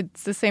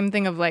it's the same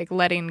thing of like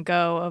letting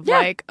go of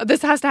like,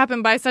 this has to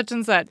happen by such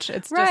and such.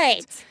 It's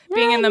just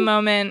being in the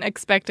moment,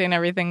 expecting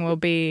everything will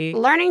be.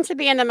 Learning to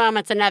be in the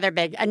moment's another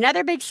big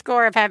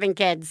score of having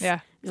kids.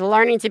 Yeah. Is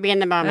learning to be in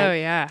the moment. Oh,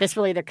 yeah. This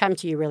will either come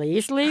to you really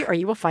easily or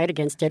you will fight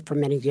against it for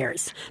many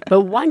years.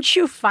 But once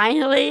you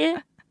finally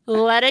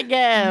let it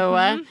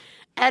go,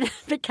 and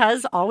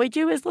because all we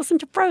do is listen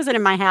to Frozen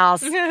in my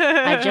house,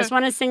 I just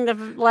want to sing the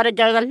Let It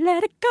Go, the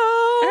Let It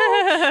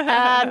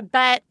Go.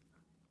 But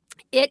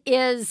it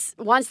is,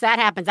 once that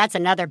happens, that's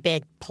another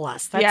big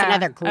plus. That's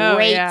another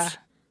great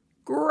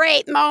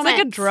moment. It's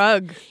like a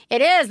drug.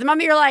 It is. The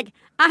moment you're like,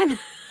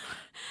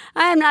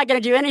 I'm not going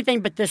to do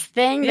anything but this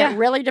thing that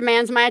really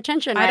demands my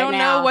attention right now. I don't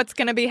know what's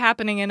going to be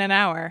happening in an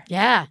hour.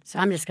 Yeah, so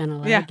I'm just going to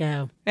let it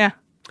go. Yeah.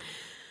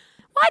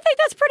 Well, I think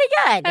that's pretty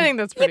good. I think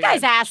that's pretty good. You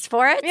guys asked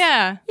for it.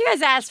 Yeah. You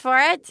guys asked for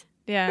it.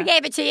 Yeah. We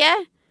gave it to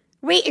you.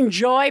 We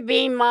enjoy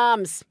being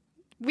moms.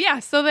 Yeah,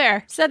 so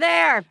there. So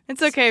there.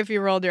 It's okay if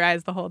you rolled your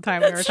eyes the whole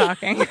time we were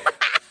talking.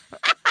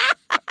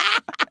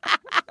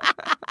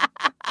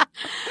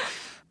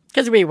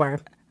 Because we were.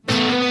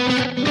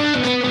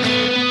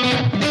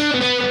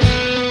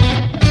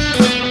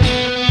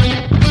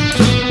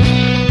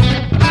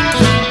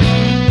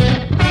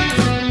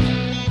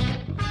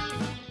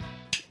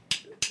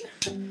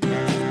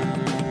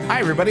 Hi,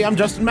 everybody. I'm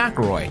Justin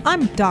McElroy.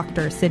 I'm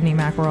Dr. Sydney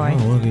McElroy.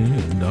 Oh, look at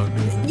you,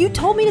 doctor. You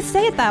told me to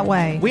say it that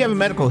way. We have a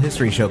medical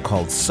history show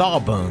called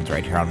Sawbones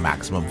right here on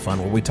Maximum Fun,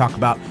 where we talk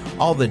about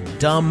all the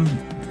dumb,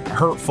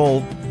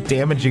 hurtful,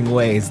 damaging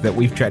ways that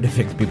we've tried to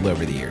fix people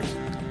over the years.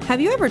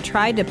 Have you ever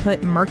tried to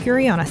put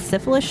mercury on a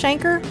syphilis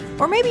chancre?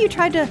 Or maybe you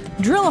tried to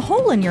drill a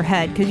hole in your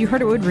head because you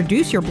heard it would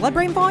reduce your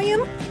blood-brain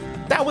volume?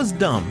 That was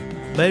dumb.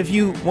 But if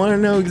you want to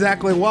know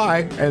exactly why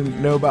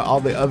and know about all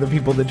the other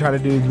people that try to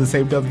do the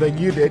same dumb thing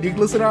you did, you can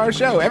listen to our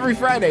show every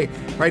Friday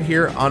right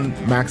here on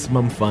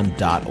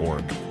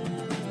MaximumFun.org.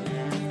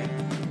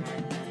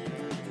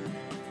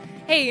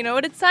 Hey, you know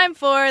what it's time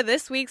for?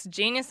 This week's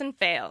Genius and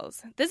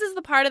Fails. This is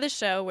the part of the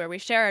show where we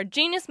share our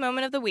genius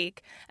moment of the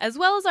week, as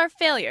well as our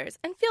failures,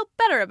 and feel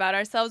better about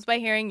ourselves by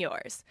hearing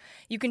yours.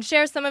 You can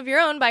share some of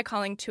your own by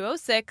calling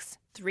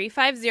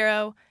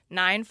 206-350-9485.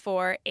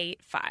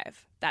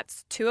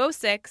 That's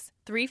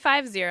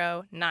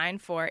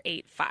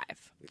 206-350-9485.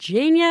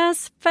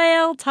 Genius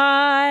fail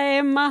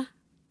time.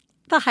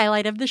 The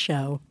highlight of the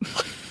show.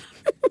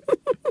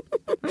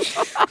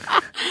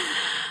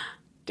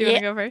 Do you want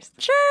to go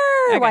first?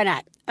 Sure, Okay. why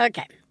not?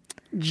 Okay.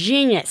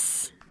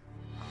 Genius.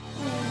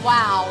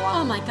 Wow.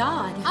 Oh my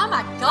God. Oh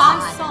my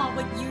God. I saw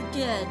what you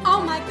did.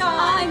 Oh my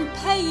God. I'm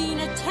paying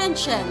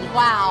attention.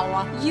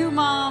 Wow. You,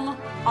 Mom,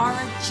 are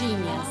a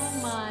genius. Oh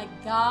my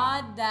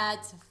God,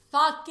 that's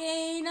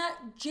fucking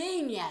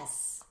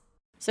genius.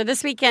 So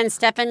this weekend,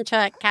 Stefan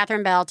took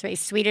Catherine Bell to a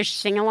Swedish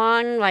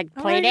sing-along, like,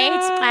 play date.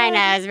 I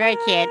know, it was very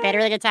cute. They had a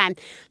really good time.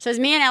 So it was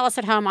me and Ellis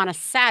at home on a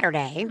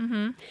Saturday.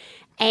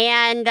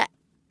 And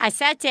I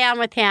sat down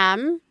with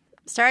him,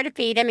 started to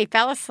feed him. He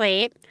fell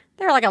asleep.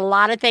 There were, like, a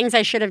lot of things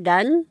I should have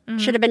done,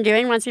 should have been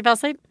doing once he fell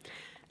asleep.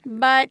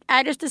 But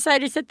I just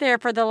decided to sit there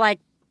for the,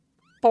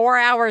 4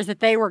 hours that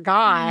they were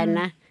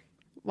gone,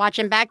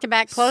 watching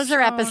back-to-back Closer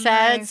episodes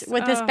nice.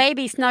 with this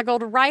baby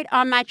snuggled right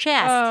on my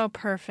chest. Oh,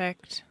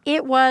 perfect.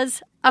 It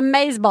was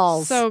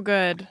amazeballs. So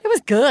good. It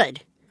was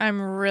good.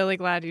 I'm really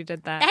glad you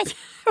did that.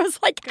 I was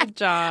like, Good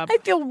job. I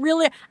feel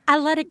really, I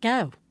let it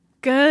go.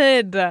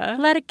 Good.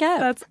 Let it go.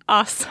 That's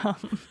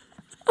awesome.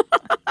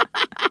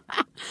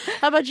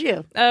 How about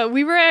you?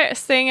 We were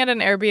staying at an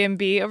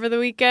Airbnb over the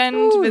weekend,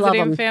 Ooh, love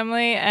visiting 'em.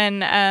 family,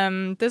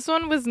 and this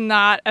one was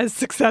not as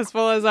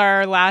successful as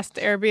our last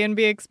Airbnb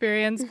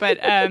experience, but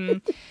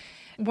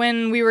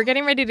when we were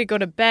getting ready to go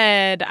to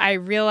bed, I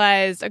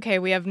realized, okay,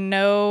 we have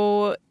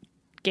no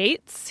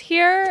gates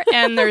here,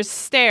 and there's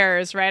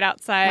stairs right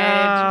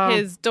outside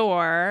his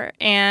door,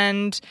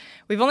 and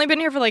we've only been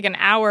here for like an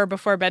hour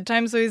before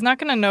bedtime, so he's not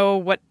going to know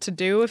what to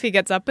do if he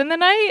gets up in the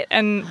night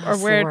and or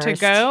where to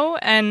go.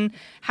 And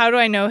how do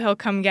I know he'll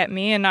come get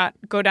me and not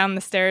go down the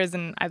stairs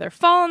and either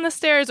fall on the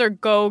stairs or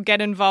go get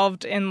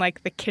involved in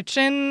like the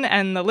kitchen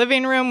and the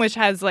living room, which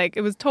has like,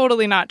 it was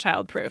totally not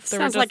childproof. There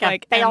Sounds were just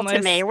like a fail to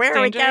endless me. Where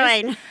are we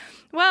dangers. going?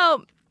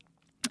 Well,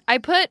 I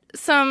put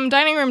some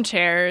dining room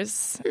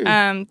chairs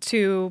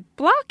to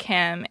block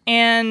him,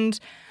 and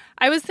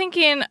I was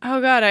thinking,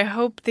 oh God, I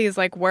hope these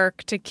like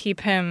work to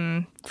keep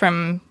him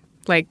from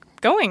like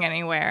going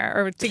anywhere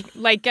or to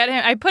like get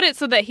him. I put it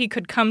so that he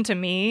could come to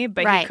me,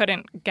 but he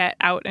couldn't get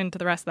out into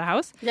the rest of the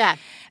house. Yeah.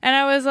 And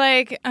I was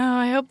like, oh,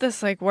 I hope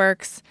this like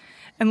works.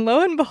 And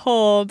lo and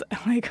behold,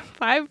 like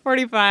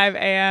 5:45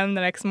 a.m.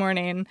 the next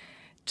morning,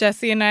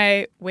 Jesse and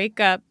I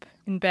wake up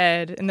in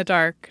bed in the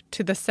dark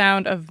to the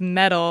sound of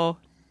metal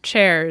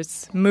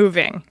chairs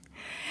moving.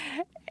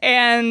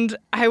 And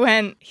I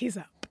went, he's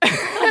up.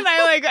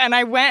 and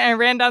I went and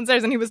ran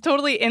downstairs, and he was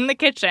totally in the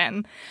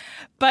kitchen.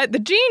 But the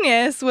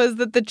genius was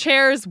that the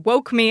chairs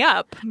woke me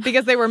up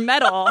because they were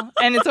metal,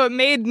 and so it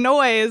made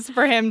noise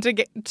for him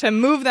to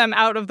move them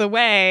out of the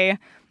way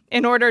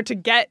in order to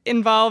get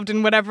involved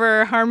in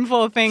whatever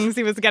harmful things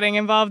he was getting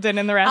involved in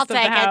the rest of the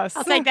house.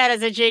 I'll take that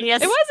as a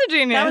genius. It was a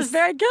genius. That was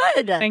very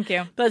good. Thank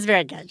you. That was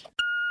very good.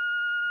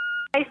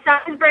 My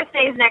son's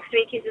birthday is next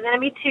week. He's going to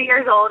be 2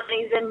 years old, and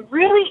he's been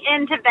really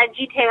into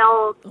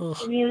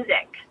VeggieTales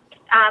music.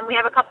 We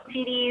have a couple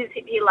CDs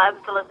he loves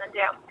to listen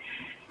to.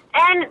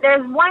 And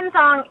there's one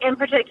song in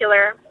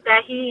particular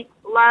that he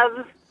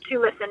loves to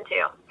listen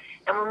to.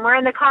 And when we're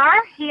in the car,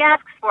 he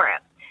asks for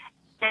it.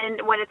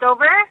 And when it's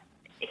over,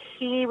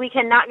 we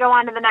cannot go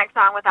on to the next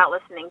song without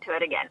listening to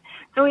it again.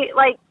 So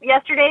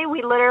yesterday,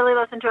 we literally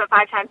listened to it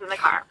 5 times in the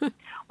car.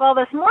 Well,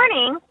 this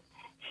morning,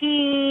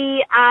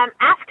 he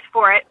asked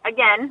for it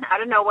again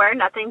out of nowhere.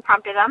 Nothing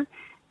prompted him.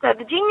 So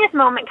the genius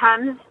moment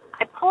comes.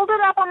 I pulled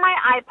it up on my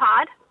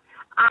iPod.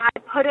 I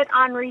put it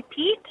on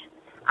repeat.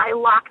 I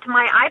locked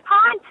my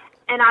iPod,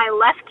 and I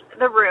left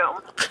the room.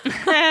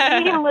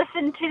 He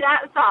listened to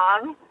that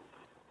song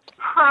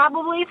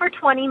probably for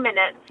 20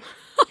 minutes,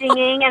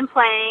 singing and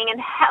playing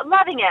and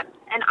loving it.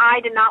 And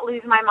I did not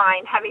lose my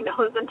mind having to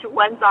listen to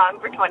one song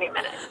for 20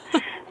 minutes.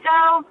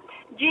 So,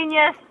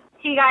 genius.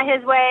 He got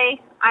his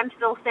way. I'm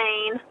still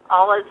sane.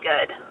 All is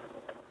good.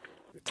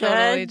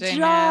 Totally Good genius.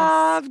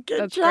 job. Good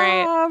That's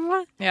job.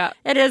 great. Yeah.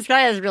 That is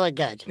really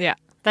good. Yeah.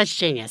 That's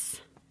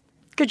genius.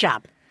 Good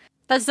job.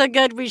 That's so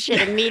good we should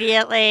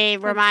immediately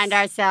remind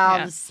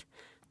ourselves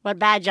what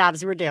bad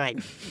jobs we're doing.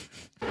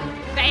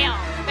 Fail,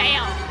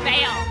 fail,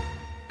 fail,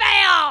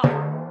 fail!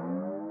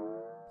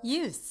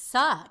 You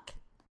suck.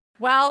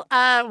 Well,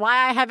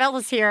 why I have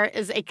Ellis here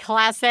is a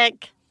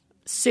classic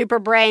super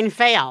brain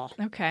fail.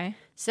 Okay.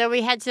 So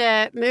we had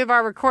to move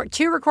our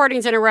 2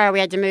 recordings in a row. We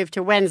had to move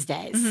to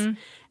Wednesdays,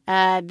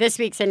 this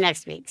week's and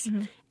next week's.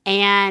 Mm-hmm.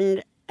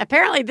 And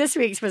apparently this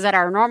week's was at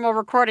our normal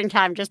recording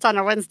time just on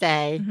a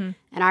Wednesday. Mm-hmm.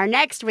 And our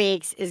next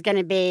week's is going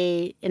to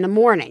be in the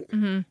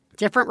morning,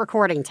 different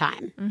recording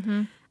time.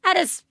 Mm-hmm. I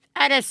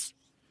just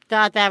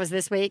thought that was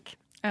this week.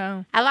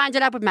 Oh. I lined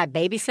it up with my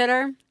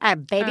babysitter. I have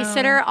a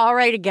babysitter all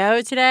ready to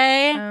go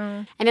today.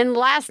 Oh. And then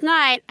last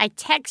night, I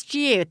texted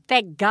you.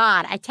 Thank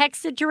God. I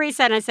texted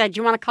Theresa and I said, do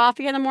you want a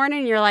coffee in the morning?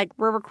 And you're like,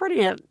 we're recording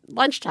at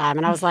lunchtime.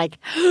 And I was like,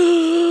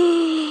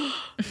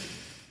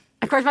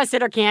 of course, my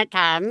sitter can't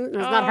come. It's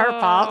not her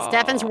fault.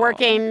 Stefan's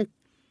working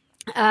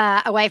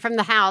away from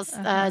the house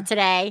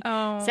today.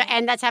 Oh. So,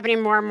 and that's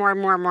happening more and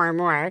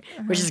more,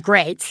 which is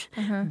great.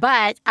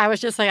 But I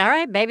was just like, all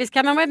right, baby's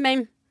coming with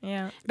me.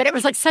 Yeah. But it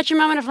was like such a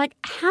moment of like,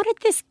 how did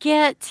this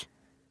get?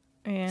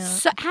 Yeah.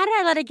 So how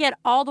did I let it get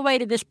all the way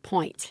to this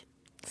point?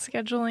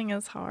 Scheduling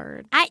is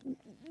hard. I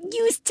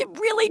used to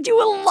really do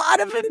a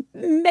lot of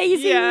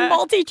amazing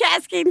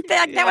multitasking.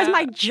 That was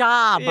my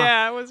job.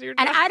 Yeah, it was your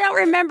job. And I don't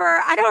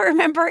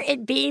remember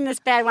it being this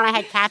bad when I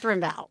had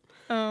Catherine Bell.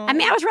 Oh. I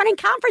mean, I was running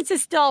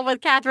conferences still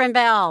with Catherine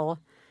Bell.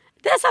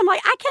 This, I'm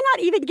like, I cannot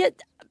even get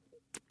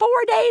 4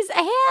 days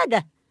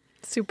ahead.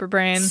 Super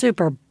brain.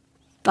 Super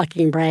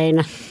fucking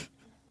brain.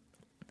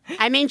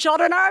 I mean,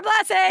 children are a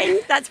blessing.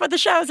 That's what the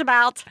show's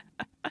about.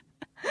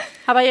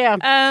 How about you?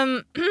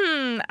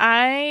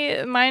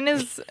 Mine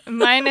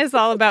is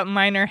all about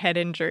minor head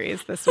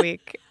injuries this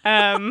week.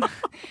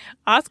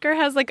 Oscar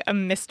has like a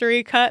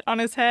mystery cut on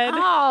his head.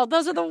 Oh,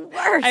 those are the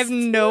worst. I have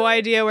no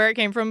idea where it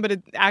came from, but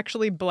it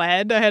actually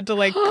bled. I had to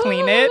like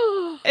clean it.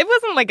 It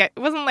wasn't like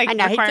I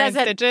know, requiring he does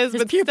it. stitches,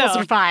 His but pupils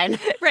still. are fine.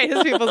 Right,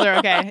 his pupils are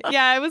okay.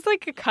 Yeah, it was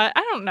like a cut.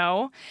 I don't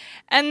know.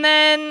 And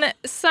then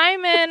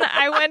Simon,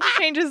 I went to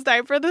change his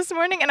diaper this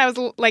morning, and I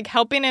was like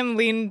helping him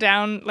lean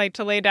down, like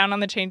to lay down on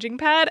the changing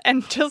pad,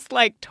 and just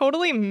like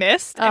totally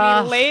missed.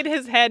 And he laid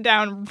his head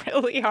down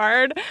really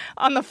hard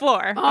on the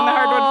floor, on the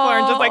hardwood floor,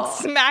 and just like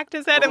smacked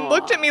his head and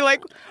looked at me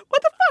like,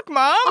 "What the fuck,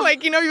 Mom?"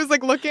 Like, he was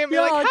like looking at me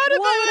like, "How did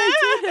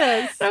I do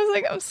this?" And I was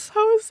like, "I'm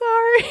so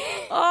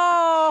sorry."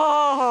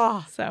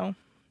 Oh. So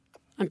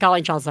I'm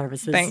calling child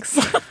services. thanks.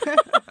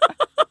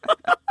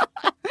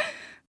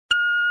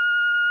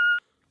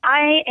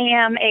 I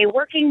am a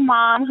working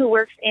mom who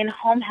works in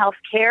home health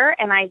care,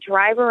 and I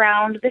drive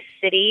around the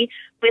city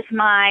with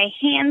my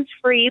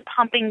hands-free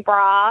pumping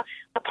bra,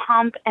 a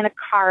pump, and a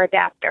car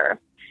adapter.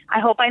 I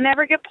hope I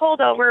never get pulled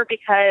over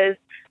because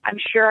I'm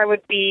sure I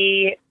would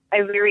be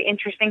a very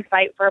interesting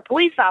sight for a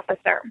police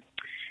officer.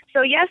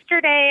 So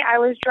yesterday I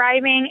was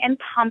driving and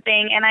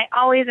pumping, and I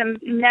always am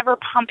never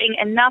pumping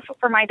enough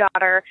for my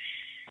daughter.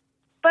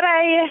 But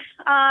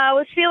I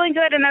was feeling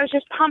good, and I was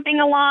just pumping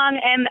along,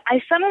 and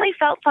I suddenly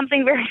felt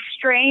something very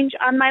strange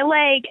on my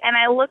leg, and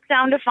I looked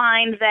down to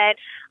find that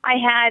I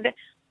had,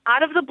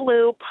 out of the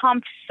blue,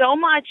 pumped so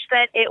much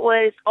that it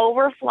was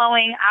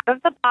overflowing out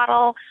of the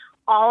bottle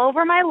all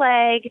over my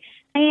leg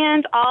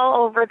and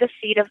all over the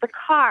seat of the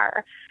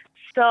car.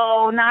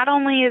 So not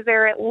only is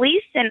there at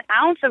least an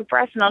ounce of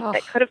breast milk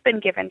that could have been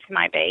given to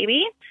my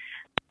baby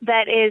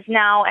that is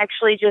now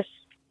actually just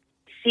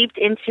seeped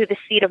into the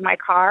seat of my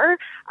car,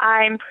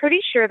 I'm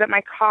pretty sure that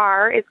my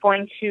car is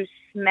going to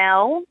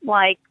smell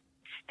like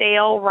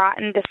stale,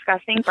 rotten,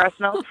 disgusting breast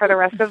milk for the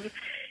rest of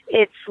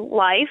its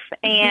life.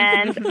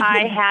 And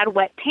I had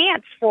wet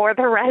pants for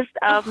the rest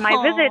of my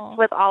visits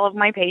with all of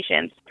my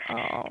patients.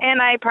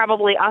 And I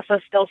probably also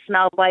still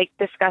smelled like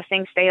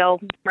disgusting, stale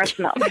breast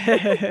milk.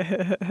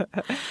 I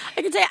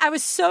can say I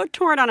was so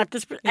torn on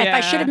if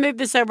I should have moved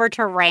this over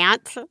to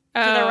rant, to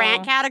the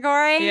rant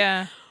category.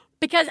 Yeah.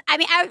 Because,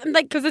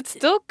 because it's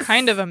still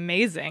kind of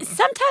amazing.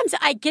 Sometimes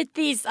I get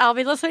these, I'll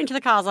be listening to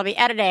the calls, I'll be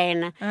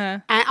editing,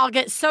 and I'll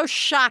get so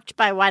shocked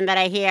by one that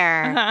I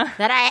hear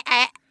that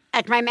I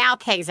like my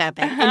mouth hangs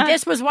open. And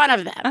this was one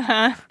of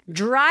them.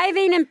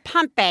 Driving and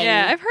pumping.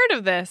 Yeah, I've heard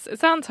of this. It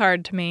sounds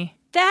hard to me.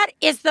 That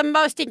is the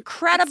most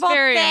incredible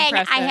thing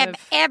impressive. I have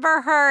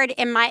ever heard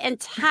in my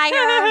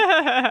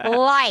entire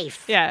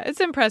life. Yeah, it's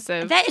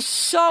impressive. That is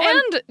so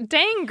And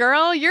dang,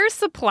 girl, your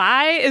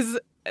supply is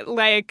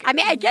like,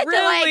 I get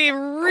really, that,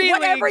 really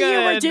whatever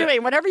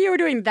good. whatever you were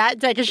doing that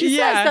day, because she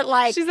says that,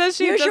 like, she says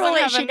she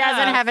usually doesn't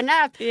have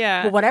enough.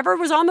 Yeah. But whatever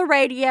was on the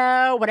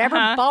radio, whatever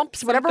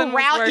bumps, whatever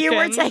route you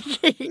were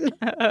taking,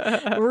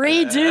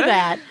 redo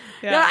that.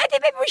 Yeah. No, I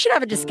think maybe we should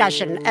have a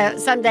discussion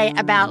someday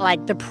about,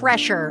 like, the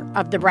pressure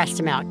of the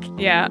breast milk.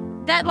 Yeah.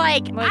 That,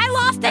 like, I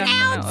lost an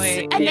ounce,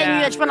 and then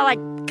you just want to, like,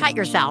 cut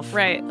yourself.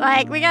 Right.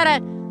 Like, we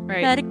gotta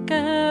let it go,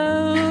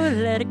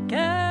 let it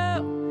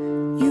go.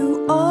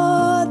 You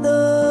are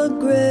the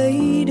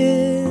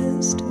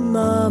greatest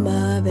mom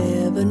I've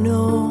ever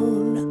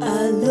known.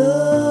 I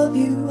love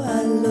you,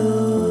 I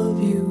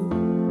love you.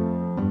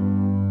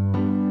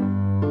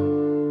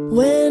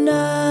 When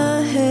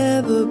I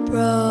have a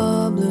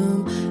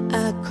problem,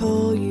 I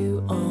call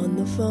you on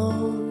the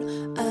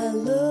phone. I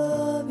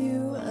love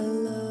you, I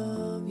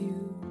love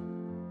you.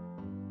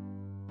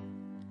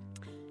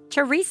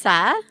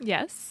 Teresa.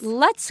 Yes.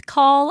 Let's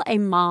call a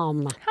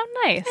mom. How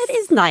nice. It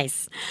is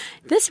nice.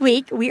 This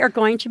week, we are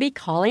going to be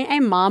calling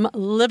a mom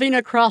living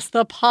across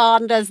the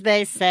pond, as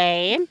they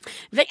say.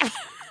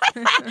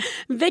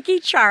 Vicky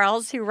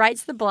Charles, who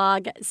writes the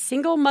blog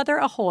Single Mother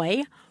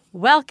Ahoy.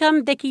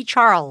 Welcome, Vicky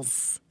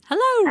Charles.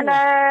 Hello.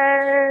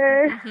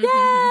 Hello.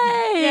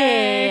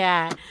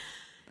 Yay.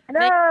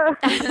 Hello.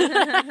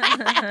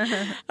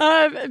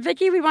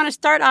 Vicky, we want to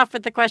start off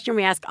with the question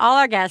we ask all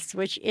our guests,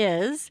 which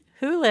is,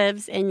 who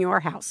lives in your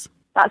house?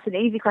 That's an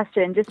easy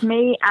question. Just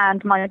me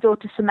and my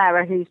daughter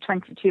Samara, who's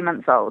 22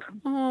 months old.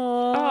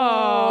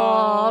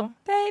 Oh,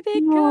 baby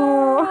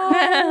girl.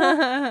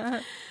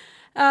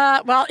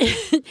 Well,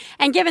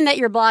 and given that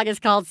your blog is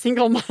called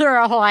Single Mother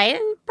Ahoy,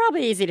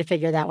 probably easy to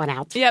figure that one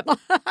out. Yep.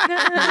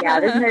 Yeah,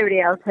 there's nobody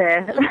else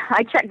here.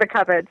 I checked the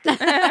cupboards.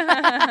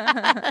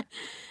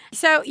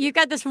 So you've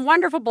got this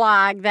wonderful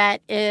blog that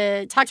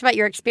talks about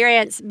your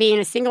experience being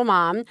a single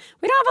mom.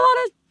 We don't have a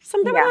lot of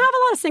we don't have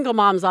a lot of single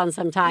moms on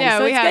sometimes. Yeah,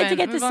 so we it's good to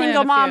get We've the only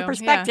single had a mom few.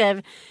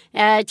 perspective.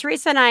 Yeah.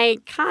 Teresa and I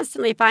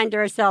constantly find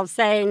ourselves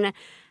saying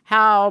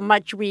how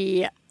much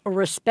we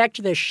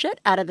respect the shit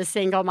out of the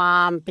single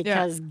mom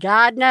because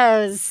God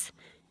knows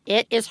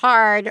it is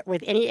hard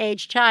with any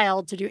age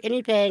child to do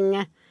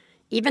anything,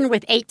 even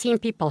with 18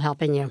 people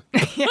helping you.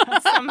 Yeah,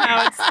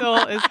 somehow it still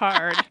is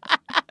hard.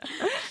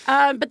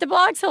 But the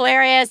blog's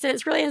hilarious, and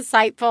it's really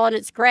insightful, and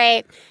it's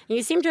great. And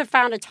you seem to have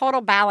found a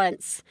total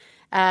balance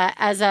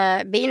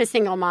as being a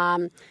single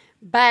mom.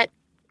 But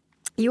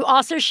you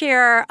also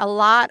share a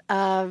lot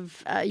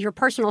of your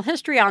personal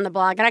history on the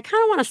blog, and I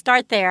kind of want to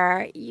start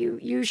there.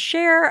 You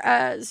share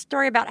a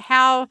story about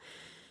how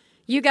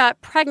you got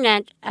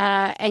pregnant,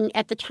 and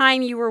at the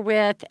time you were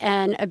with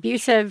an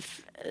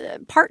abusive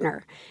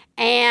partner.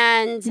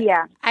 And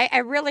Yeah. I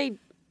really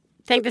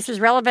think this is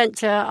relevant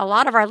to a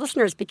lot of our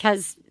listeners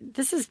because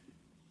this is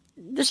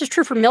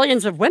true for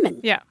millions of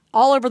women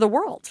all over the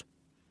world.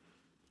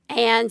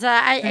 And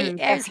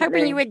I was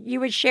hoping you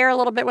would share a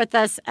little bit with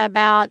us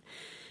about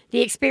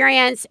the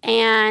experience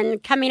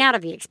and coming out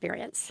of the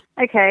experience.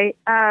 Okay.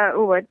 I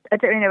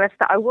don't really know where to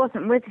start. I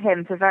wasn't with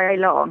him for very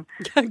long.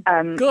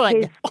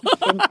 Good.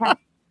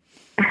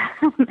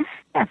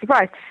 Yeah,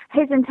 surprise.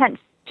 His intention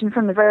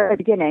from the very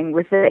beginning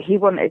was that he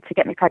wanted to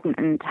get me pregnant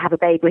and to have a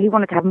baby. He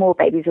wanted to have more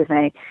babies with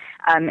me.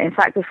 In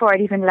fact, before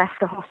I'd even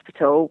left the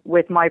hospital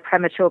with my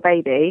premature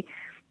baby,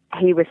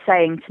 he was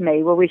saying to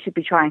me, well, we should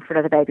be trying for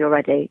another baby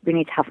already. We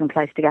need to have them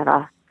close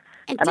together.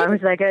 And I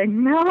was there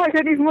going, no, I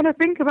don't even want to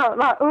think about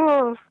that.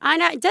 Oh, I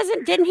know.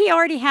 Didn't he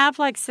already have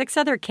like 6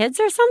 other kids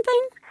or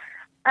something?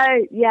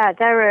 Oh, yeah.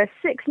 There are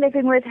 6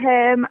 living with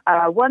him.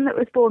 One that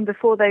was born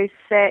before those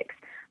 6.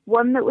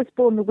 One that was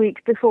born the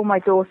week before my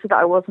daughter that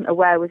I wasn't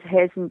aware was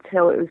his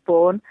until it was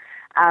born.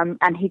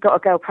 And he got a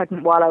girl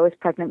pregnant while I was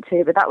pregnant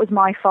too. But that was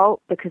my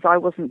fault because I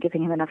wasn't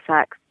giving him enough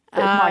sex. It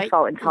was my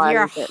fault entirely.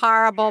 You're a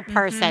horrible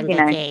person,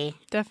 Vicky.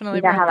 Definitely.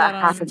 You know how that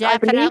happens.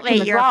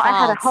 Definitely your fault.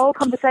 I had a whole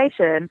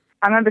conversation.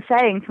 I remember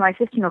saying to my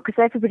sister-in-law, because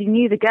everybody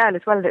knew the girl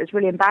as well, and it was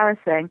really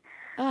embarrassing.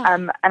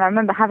 And I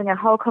remember having a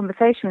whole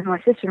conversation with my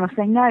sister-in-law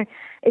saying, no,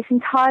 it's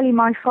entirely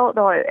my fault,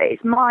 though.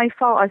 It's my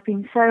fault. I've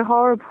been so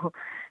horrible.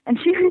 And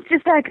she was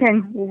just there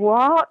going,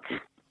 what?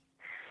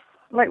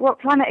 Like, what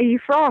planet are you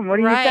from? What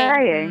are you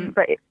saying?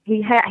 But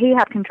he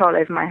had control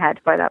over my head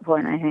by that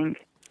point, I think.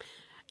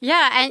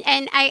 Yeah,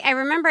 and I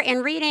remember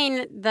in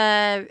reading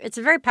it's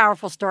a very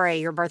powerful story,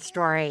 your birth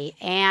story.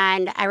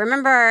 And I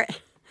remember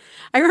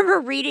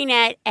reading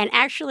it and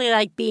actually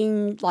like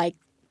being like,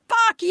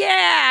 fuck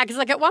yeah! Because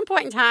like at one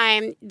point in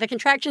time, the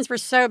contractions were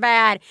so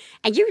bad,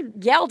 and you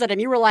yelled at him.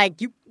 You were like,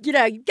 you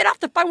get off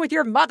the phone with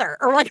your mother,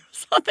 or like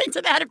something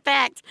to that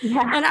effect.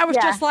 Yeah, and I was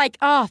just like,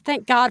 oh,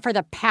 thank God for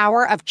the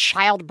power of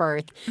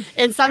childbirth,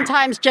 and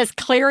sometimes just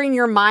clearing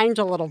your mind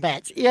a little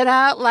bit.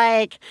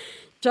 Like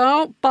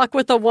don't fuck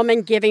with a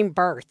woman giving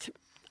birth.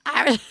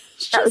 That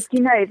was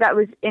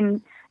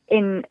in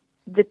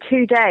the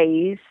 2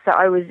 days that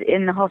I was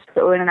in the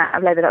hospital in and out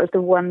of labour. That was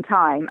the one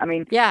time. I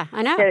mean, yeah,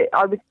 I know. So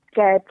I was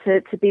scared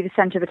to be the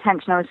centre of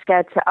attention. I was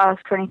scared to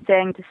ask for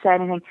anything, to say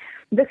anything.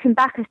 Looking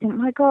back, I think,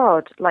 my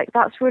God, like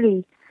that's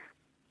really.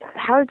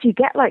 How did you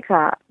get like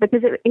that?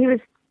 Because he was.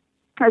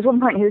 At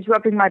one point, he was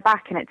rubbing my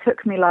back, and it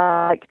took me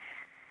like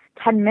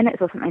 10 minutes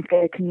or something to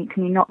go, can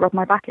you not rub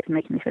my back? It's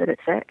making me feel a bit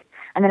sick.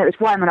 And then it was,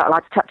 why am I not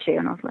allowed to touch you?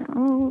 And I was like,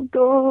 oh,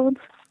 God.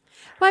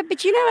 Well,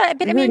 but you know what?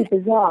 But I mean,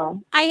 bizarre.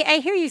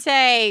 I hear you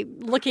say,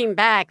 looking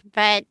back,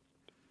 but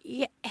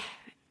it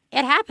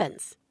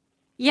happens.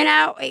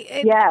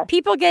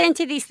 People get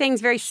into these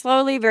things very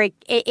slowly.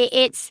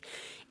 It's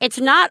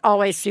not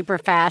always super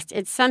fast.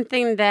 It's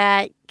something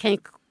that can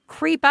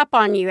creep up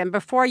on you, and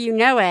before you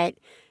know it,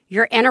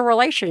 you're in a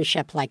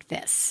relationship like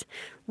this,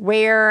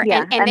 where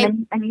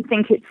and you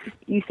think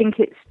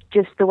it's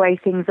just the way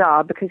things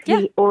are because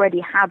he already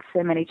had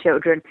so many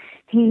children.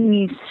 He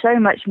knew so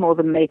much more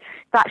than me.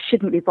 That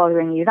shouldn't be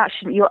bothering you.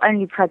 You're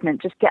only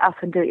pregnant. Just get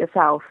up and do it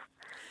yourself.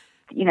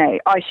 I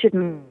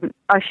shouldn't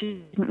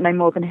know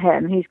more than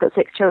him. He's got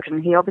 6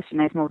 children. He obviously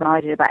knows more than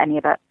I do about any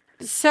of it.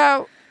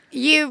 So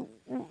you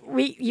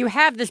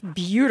have this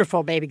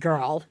beautiful baby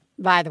girl,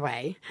 by the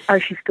way. Oh,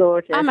 she's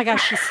gorgeous. Oh my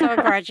gosh, she's so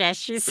gorgeous.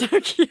 She's so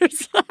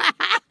cute.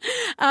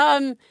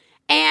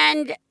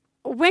 And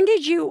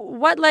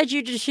what led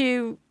you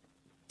to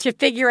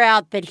figure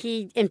out that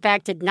he, in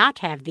fact, did not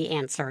have the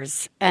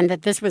answers and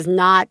that this was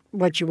not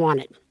what you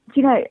wanted?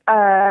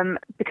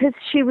 Because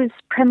she was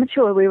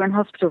premature, we were in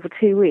hospital for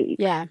 2 weeks.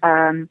 Yeah.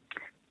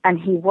 And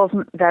he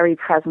wasn't very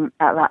present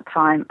at that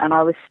time. And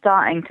I was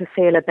starting to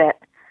feel a bit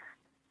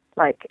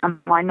like,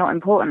 am I not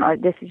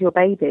important? This is your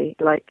baby.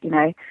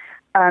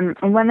 And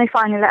when they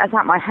finally let us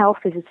out, my health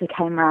visitor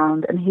came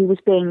round and he was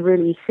being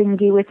really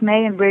thingy with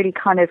me and really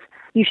kind of,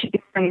 you should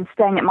be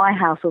staying at my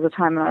house all the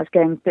time. And I was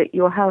going, but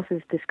your house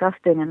is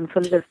disgusting and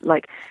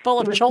full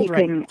of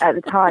children at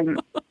the time.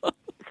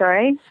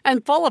 Sorry?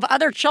 And full of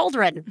other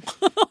children.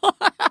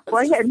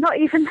 Well, yeah, not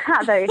even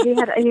that though. He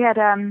had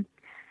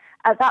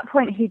at that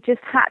point he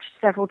just hatched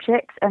several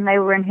chicks and they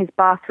were in his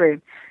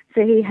bathroom.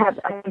 So he had,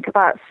 I think,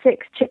 about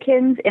 6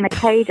 chickens in a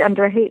cage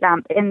under a heat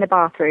lamp in the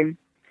bathroom.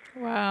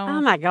 Wow.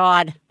 Oh my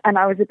God. And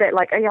I was a bit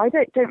like, I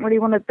don't really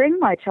want to bring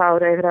my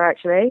child over there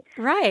actually.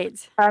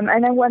 Right.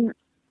 And then one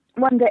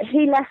day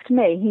he left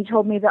me. He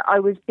told me that I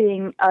was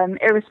being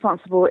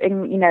irresponsible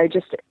and,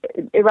 just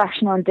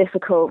irrational and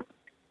difficult.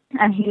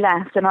 And he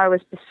left and I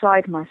was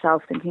beside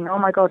myself thinking, oh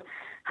my God,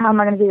 how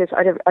am I going to do this?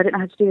 I don't know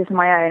how to do this on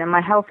my own. And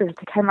my health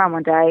visitor came around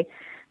one day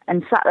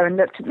and sat there and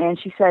looked at me and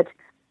she said,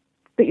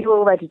 but you're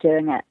already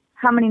doing it.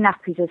 How many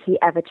nappies has he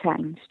ever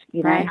changed?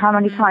 Right. How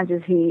many times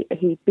has he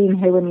been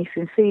here when you've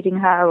been feeding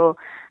her?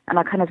 And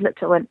I kind of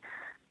looked at her and went,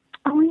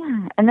 oh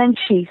yeah. And then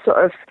she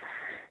wasn't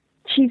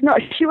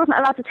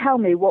allowed to tell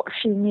me what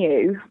she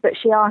knew, but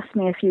she asked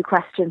me a few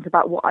questions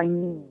about what I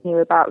knew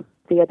about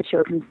the other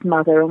children's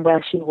mother and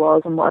where she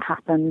was and what had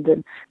happened,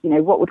 and, you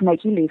know, what would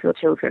make you leave your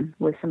children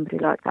with somebody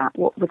like that?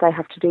 What would they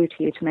have to do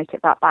to you to make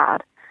it that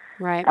bad?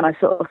 Right. And I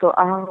sort of thought,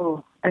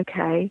 oh,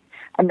 okay.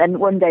 And then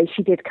one day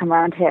she did come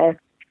around here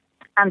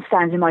and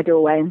stand in my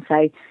doorway and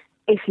say,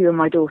 if you were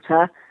my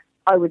daughter,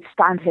 I would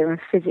stand here and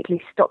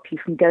physically stop you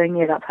from going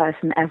near that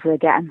person ever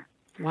again.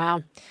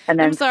 Wow. And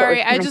then I'm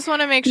sorry. I just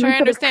want to make sure I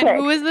understand.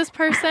 Who is this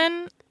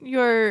person?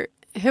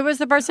 Who was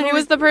the person? Who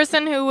was the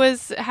person who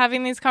was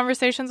having these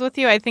conversations with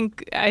you? I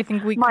think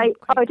we.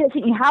 I don't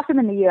think you have them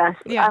in the US.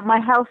 Yeah. My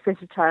health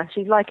visitor.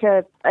 She's like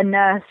a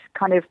nurse,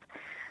 kind of.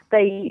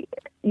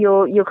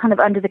 You're kind of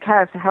under the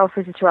care of the health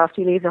visitor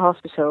after you leave the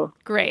hospital.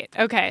 Great.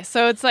 Okay.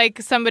 So it's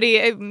like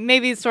somebody,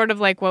 maybe sort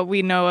of like what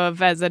we know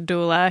of as a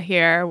doula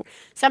here.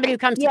 Somebody who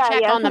comes to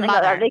check on the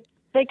mother. Like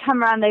they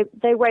come around,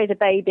 they weigh the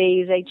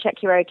baby, they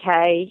check you're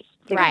okay,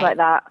 things like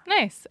that.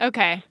 Nice.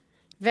 Okay.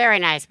 Very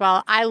nice.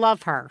 Well, I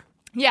love her.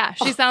 Yeah,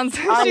 she sounds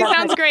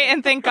great,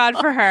 and thank God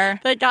for her.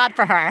 Thank God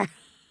for her.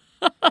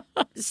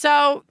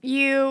 So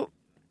you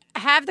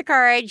have the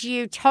courage,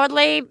 you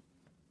totally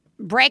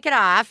break it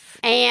off,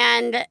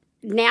 and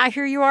now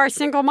here you are, a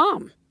single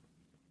mom.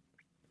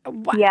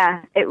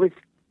 Yeah, it was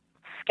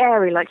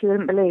scary, like you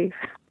wouldn't believe.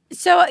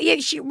 So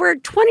we're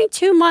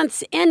 22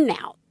 months in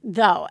now,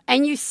 though,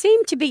 and you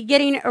seem to be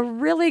getting a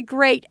really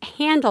great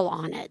handle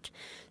on it.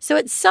 So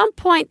at some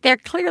point, there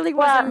clearly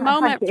was a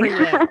moment for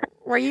you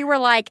where you were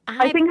like,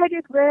 I think I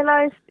just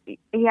realized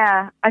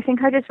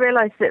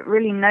that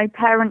really no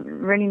parent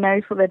really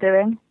knows what they're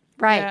doing.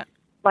 Right. Yeah.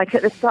 Like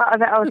at the start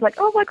of it, I was like,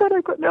 oh my God,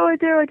 I've got no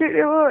idea. I don't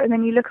know what. And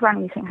then you look around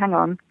and you think, hang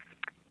on.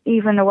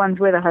 Even the ones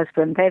with a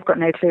husband, they've got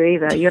no clue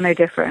either. You're no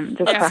different.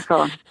 Just crack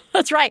on.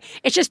 That's right.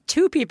 It's just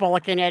two people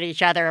looking at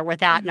each other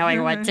without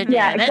knowing what to do.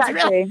 Yeah,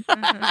 exactly.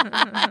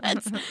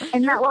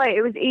 In that way,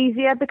 it was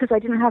easier because I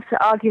didn't have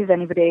to argue with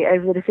anybody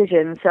over the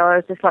decision. So I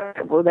was just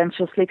like, well, then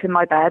she'll sleep in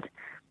my bed,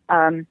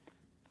 and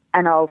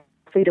I'll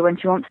feed her when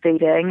she wants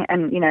feeding.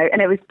 And, you know, and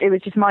it was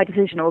just my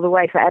decision all the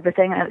way for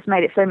everything. And it's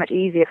made it so much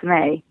easier for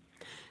me.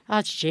 Oh,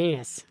 that's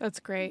genius. That's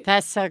great.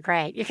 That's so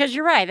great. Because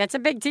you're right. That's a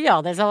big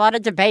deal. There's a lot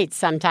of debates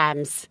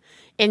sometimes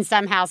in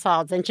some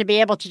households. And to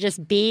be able to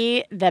just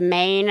be the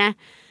main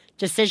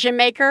decision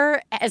maker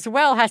as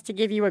well has to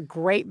give you a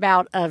great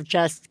bout of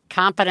just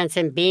confidence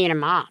in being a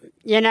mom.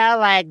 You know,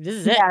 like, this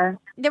is it.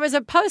 There was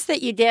a post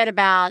that you did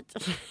about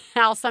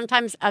how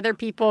sometimes other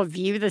people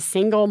view the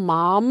single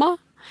mom. And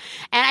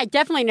I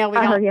definitely know we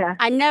don't.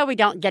 I know we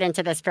don't get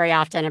into this very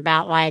often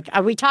about, like,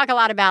 we talk a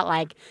lot about,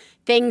 like,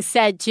 things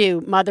said to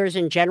mothers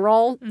in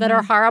general that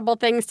are horrible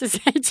things to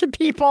say to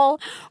people,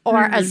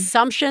 or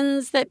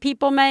assumptions that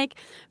people make.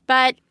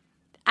 But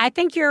I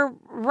think you're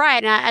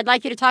right. And I'd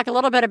like you to talk a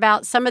little bit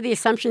about some of the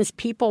assumptions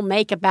people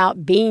make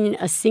about being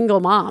a single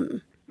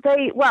mom.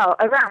 Where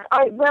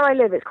I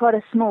live, it's quite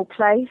a small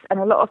place, and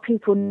a lot of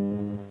people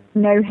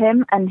know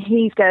him, and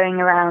he's going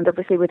around,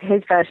 obviously, with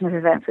his version of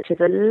events, which is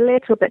a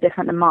little bit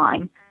different than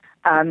mine.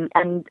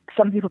 And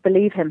some people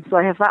believe him. So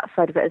I have that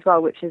side of it as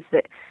well, which is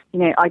that, you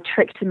know, I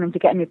tricked him into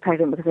getting me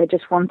pregnant because I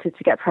just wanted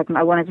to get pregnant.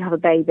 I wanted to have a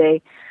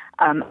baby.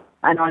 And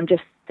I'm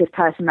just this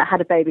person that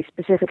had a baby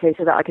specifically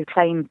so that I could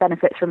claim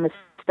benefits from the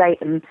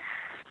state and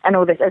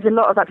all this. There's a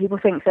lot of that. People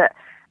think that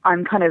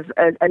I'm kind of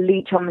a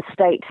leech on the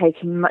state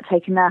taking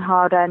their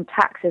hard-earned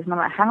taxes. And I'm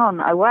like, hang on,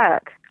 I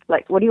work.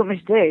 Like, what do you want me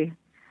to do?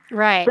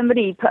 Right.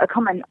 Somebody put a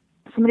comment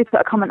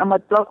on my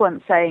blog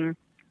once saying,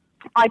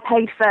 I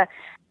paid for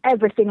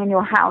everything in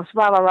your house,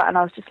 blah, blah, blah. And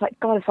I was just like,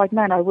 God, if I'd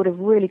known, I would have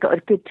really got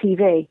a good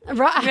TV.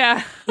 Right.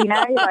 Yeah. You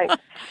know, like,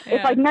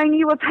 if I'd known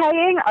you were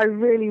paying, I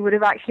really would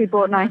have actually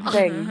bought nice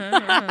things.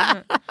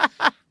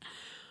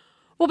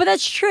 Well, but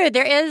that's true.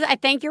 There is, I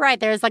think you're right.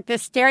 There's like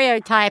this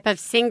stereotype of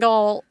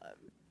single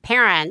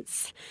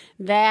parents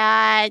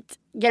that,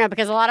 you know,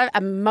 because a lot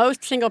of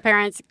most single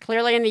parents,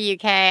 clearly in the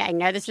UK, I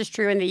know this is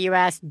true in the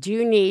US,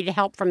 do need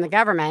help from the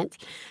government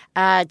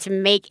to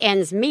make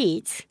ends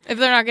meet. If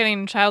they're not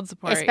getting child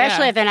support.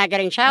 Especially if they're not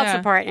getting child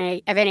support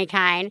of any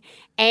kind.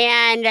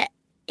 And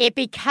it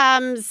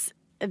becomes,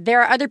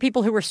 there are other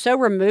people who are so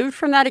removed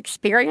from that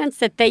experience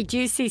that they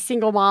do see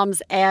single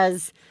moms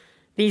as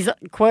these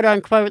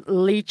quote-unquote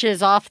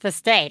leeches off the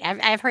state.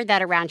 I've heard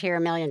that around here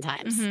a million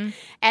times.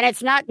 And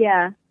it's not...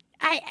 Yeah.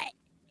 I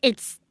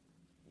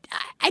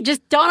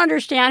just don't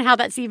understand how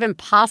that's even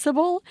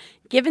possible,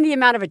 given the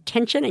amount of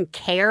attention and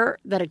care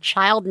that a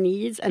child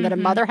needs and that a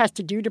mother has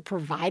to do to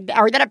provide,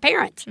 or that a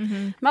parent,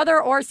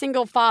 mother or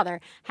single father,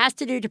 has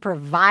to do to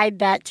provide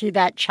that to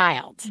that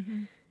child.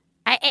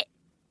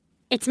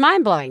 It's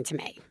mind-blowing to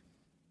me.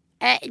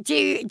 Do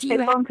you it's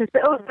bonkers,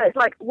 but also it's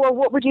like, well,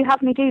 what would you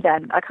have me do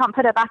then? I can't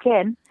put her back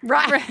in.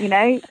 Right. You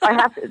know,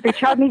 the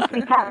child needs to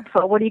be cared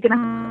for. What are you going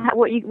to?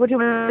 What do you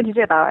want to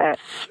do about it?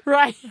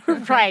 Right.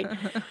 Right.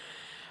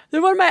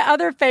 Then one of my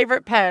other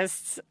favorite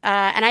posts,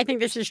 and I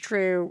think this is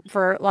true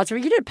for lots of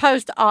you, did a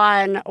post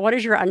on what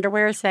is your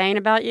underwear saying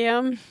about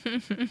you,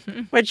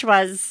 which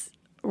was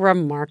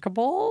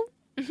remarkable.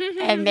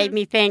 and made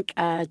me think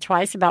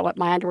twice about what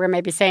my underwear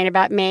may be saying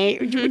about me.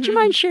 Would you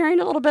mind sharing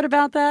a little bit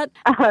about that?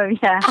 Oh,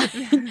 yeah.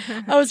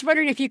 I was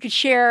wondering if you could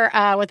share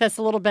with us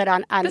a little bit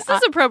on This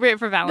is appropriate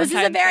for Valentine's Day.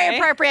 This is a very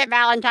appropriate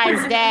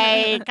Valentine's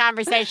Day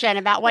conversation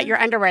about what your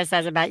underwear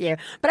says about you.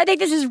 But I think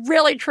this is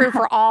really true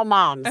for all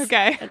moms.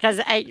 Okay.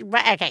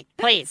 Okay,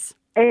 please.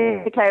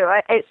 Okay,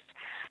 right.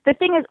 The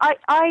thing is,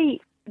 I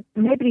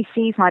nobody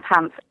sees my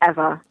pants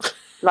ever.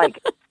 Like,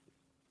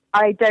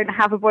 I don't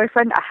have a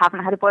boyfriend. I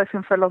haven't had a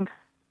boyfriend for a long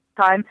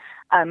time.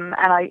 And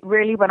I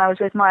really, when I was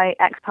with my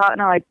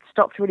ex-partner, I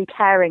stopped really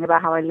caring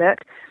about how I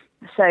looked.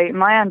 So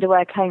my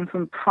underwear came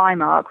from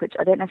Primark, which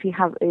I don't know if you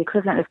have the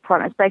equivalent of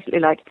Primark. It's basically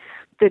like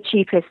the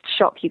cheapest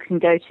shop you can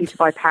go to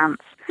buy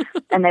pants.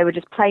 And they were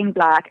just plain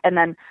black. And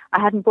then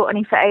I hadn't bought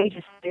any for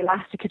ages. The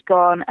elastic had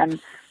gone.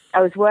 And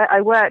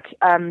I work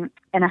in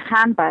a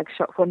handbag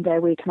shop one day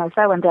a week. And I was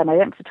there one day and I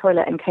went to the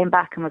toilet and came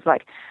back and was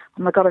like,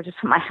 oh my God, I just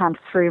put my hand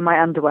through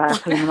my underwear,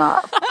 pulling them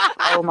up.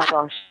 Oh my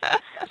gosh.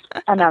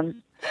 And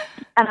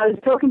I was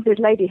talking to this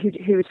lady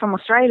who was from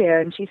Australia,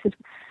 and she said,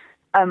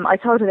 I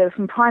told her they were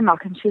from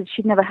Primark, and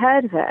she'd never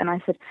heard of it. And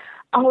I said,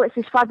 oh, it's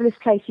this fabulous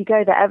place. You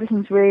go there,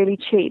 everything's really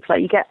cheap.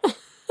 Like, you get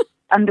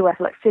underwear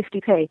for like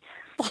 50p.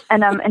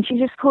 And she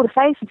just pulled a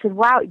face and said,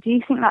 wow, do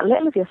you think that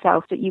little of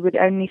yourself, that you would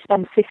only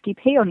spend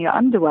 50p on your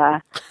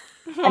underwear?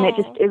 And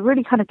it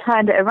really kind of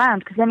turned it around,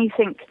 because then you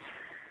think,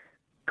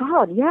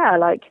 God, yeah,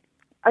 like,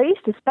 I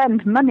used to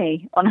spend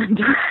money on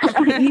underwear.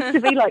 It used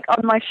to be like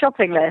on my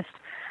shopping list.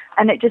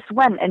 And it just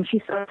went, and she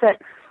sort of said,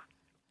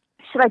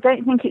 I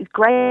don't think it's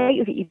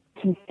great that you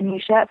can get a new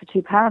shirt for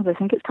 £2. I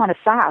think it's kind of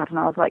sad. And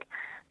I was like,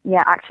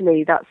 yeah,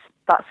 actually, that's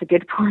a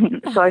good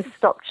point. So I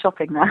stopped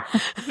shopping there.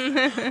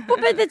 Well,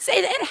 but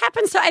it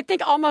happens to, I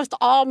think, almost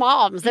all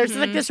moms. There's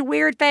like this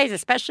weird phase,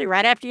 especially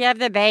right after you have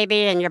the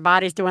baby and your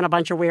body's doing a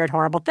bunch of weird,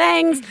 horrible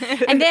things.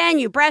 And then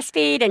you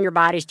breastfeed and your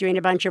body's doing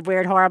a bunch of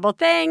weird, horrible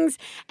things.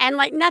 And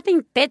like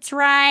nothing fits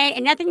right.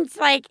 And nothing's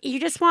like, you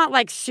just want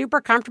like super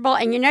comfortable.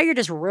 And you know you're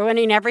just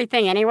ruining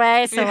everything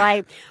anyway. So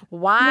like,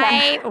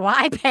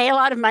 why pay a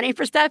lot of money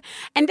for stuff?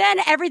 And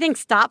then everything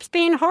stops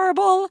being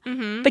horrible.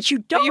 But you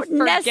don't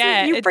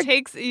necessarily.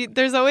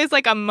 There's always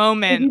like a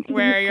moment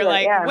where you're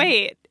like,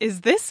 wait,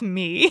 is this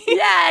me?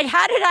 Yeah,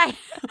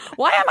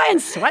 why am I in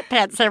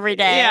sweatpants every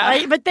day? Yeah.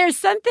 Like, but there's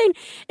something,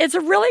 it's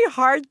a really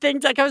hard thing.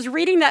 Like, I was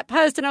reading that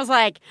post and I was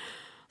like,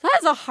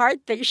 that's a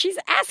hard thing. She's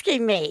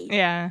asking me.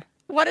 Yeah.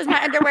 What is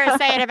my underwear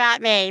saying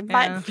about me?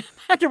 My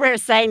underwear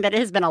is saying that it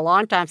has been a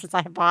long time since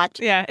I have bought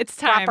it's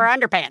time. proper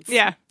underpants.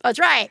 Yeah. That's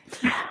right.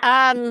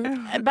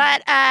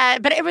 But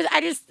it was,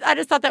 I just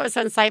thought that was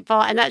so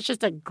insightful. And that's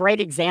just a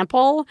great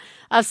example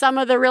of some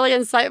of the really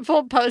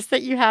insightful posts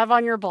that you have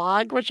on your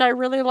blog, which I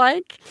really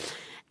like.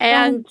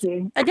 And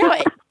thank you.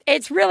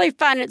 It's really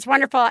fun. It's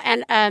wonderful.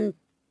 And I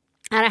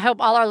hope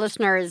all our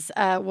listeners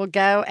will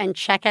go and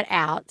check it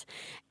out.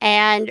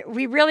 And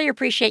we really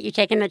appreciate you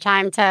taking the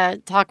time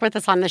to talk with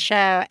us on the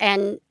show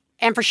and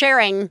for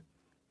sharing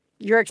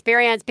your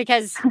experience,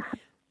 because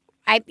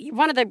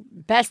one of the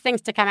best things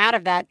to come out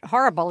of that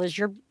horrible is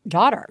your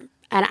daughter.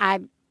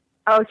 And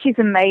Oh, she's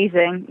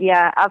amazing.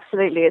 Yeah,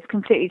 absolutely. It's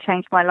completely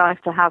changed my life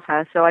to have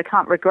her. So I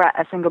can't regret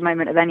a single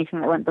moment of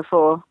anything that went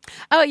before.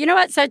 Oh, you know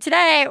what? So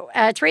today,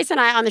 Theresa and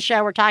I on the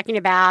show were talking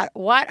about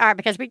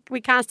because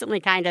we constantly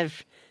kind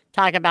of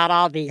talk about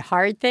all the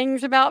hard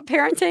things about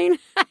parenting.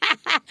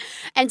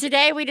 And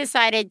today we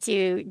decided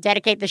to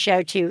dedicate the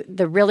show to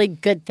the really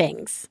good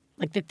things,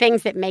 like the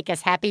things that make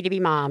us happy to be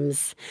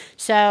moms.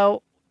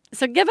 So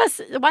give us,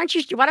 why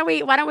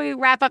don't we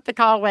wrap up the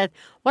call with,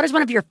 what is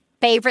one of your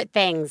favorite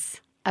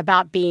things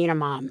about being a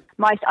mom?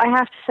 I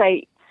have to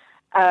say,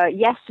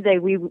 yesterday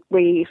we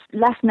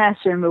left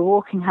nursery and we're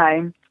walking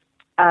home,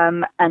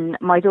 and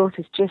my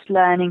daughter's just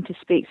learning to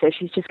speak, so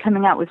she's just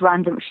coming out with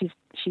random. She's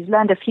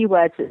learned a few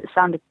words that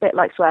sound a bit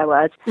like swear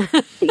words.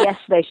 But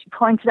yesterday she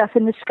pointed up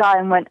in the sky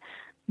and went,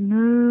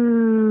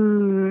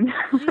 moon.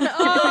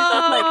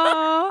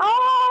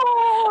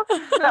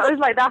 That was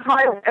like the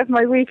highlight of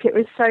my week. It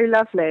was so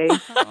lovely.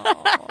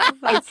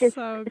 That's just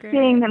so great.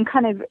 Seeing them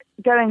kind of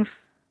going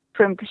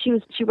from, because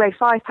she weighed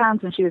 5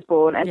 pounds when she was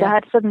born, and so I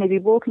had to suddenly be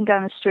walking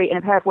down the street in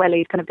a pair of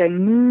wellies, kind of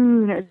going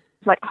moon. It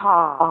was like,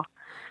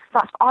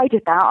 I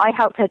did that. I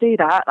helped her do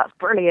that. That's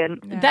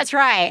brilliant. Yeah. That's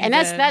right. And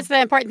that's the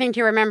important thing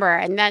to remember.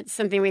 And that's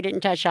something we didn't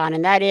touch on.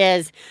 And that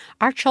is,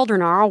 our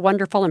children are all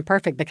wonderful and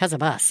perfect because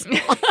of us.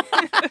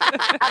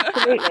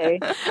 Absolutely.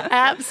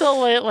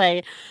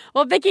 Absolutely.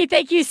 Well, Vicky,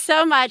 thank you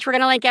so much. We're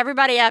going to link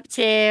everybody up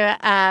to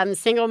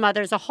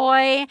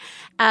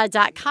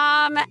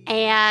singlemothersahoy.com,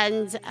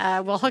 and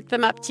we'll hook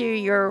them up to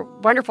your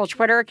wonderful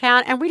Twitter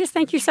account. And we just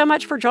thank you so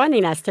much for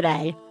joining us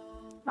today.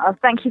 Oh,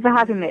 thank you for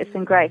having me. It's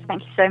been great.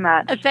 Thank you so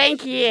much.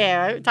 Thank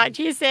you. Talk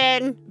to you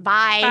soon.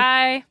 Bye.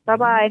 Bye.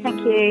 Bye-bye.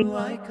 Thank you.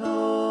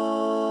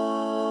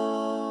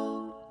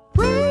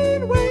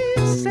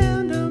 Brainwaves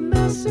send a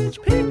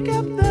message. Pick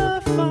up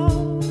the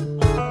phone.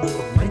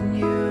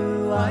 When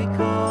I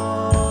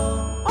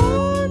call.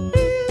 On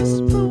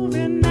is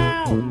moving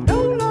now.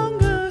 No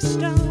longer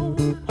stone.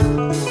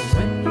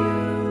 When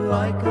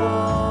I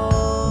call.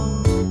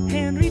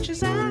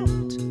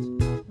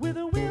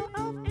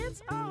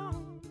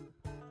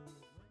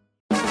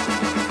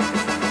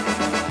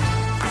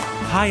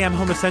 Hi, I'm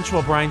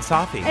homosexual Brian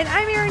Safi. And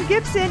I'm Erin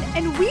Gibson,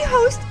 and we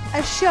host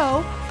a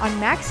show on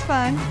Max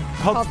Fun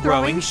called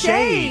Throwing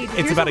Shade. It's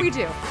Here's about what we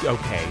do.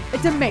 Okay.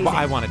 It's amazing. Well,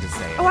 I wanted to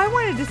say it. Oh, I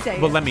wanted to say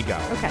it. Well, let me go.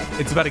 Okay.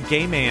 It's about a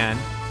gay man.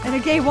 And a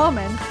gay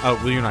woman. Oh,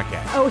 well, you're not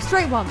gay. Oh, a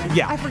straight woman.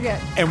 Yeah. I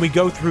forget. And we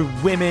go through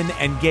women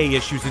and gay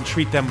issues and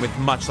treat them with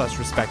much less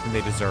respect than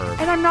they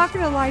deserve. And I'm not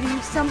going to lie to you,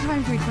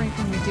 sometimes we drink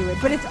when we do it.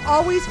 But it's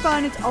always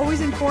fun. It's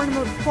always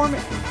informative.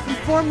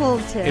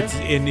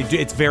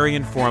 It's very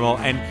informal.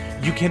 And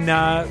you can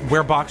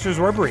wear boxers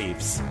or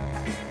briefs.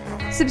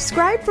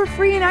 Subscribe for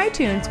free in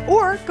iTunes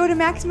or go to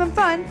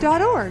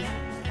MaximumFun.org.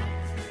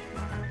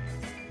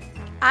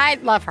 I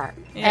love her.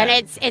 Yeah.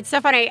 And it's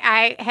so funny.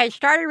 I had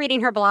started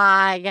reading her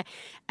blog.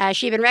 Her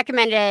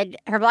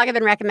blog had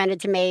been recommended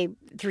to me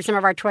through some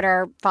of our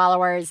Twitter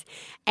followers.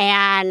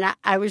 And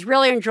I was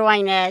really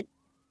enjoying it,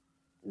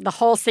 the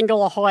whole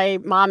single ahoy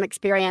mom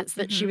experience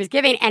that she was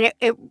giving. And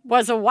it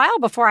was a while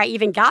before I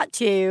even got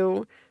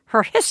to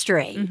her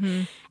history.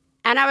 Mm-hmm.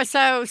 And I was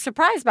so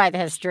surprised by the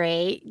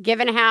history,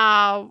 given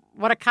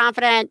what a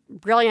confident,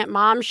 brilliant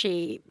mom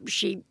she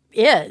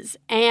is.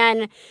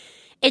 And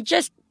it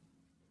just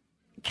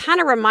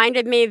kind of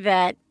reminded me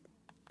that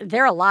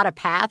there are a lot of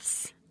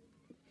paths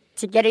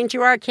to getting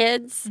to our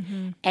kids.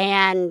 Mm-hmm.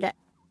 And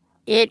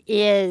it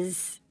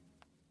is,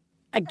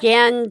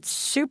 again,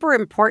 super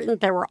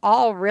important that we're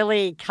all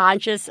really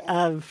conscious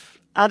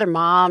of other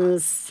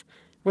moms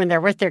when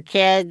they're with their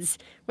kids.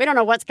 We don't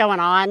know what's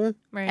going on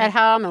at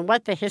home and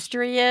what the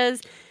history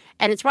is.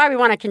 And it's why we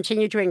want to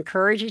continue to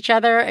encourage each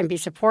other and be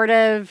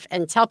supportive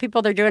and tell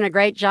people they're doing a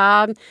great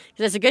job. Because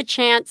there's a good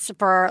chance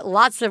for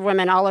lots of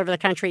women all over the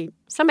country,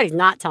 somebody's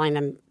not telling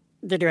them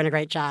they're doing a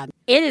great job.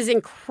 It is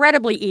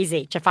incredibly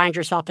easy to find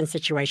yourself in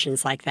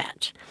situations like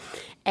that.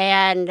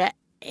 And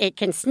it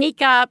can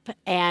sneak up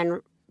and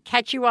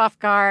catch you off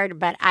guard,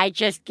 but I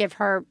just give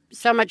her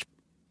so much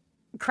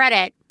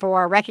credit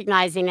for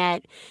recognizing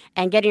it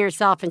and getting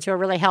herself into a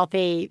really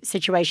healthy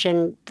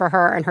situation for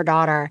her and her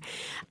daughter.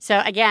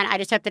 So again, I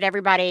just hope that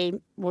everybody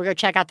will go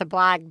check out the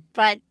blog.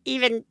 But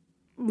even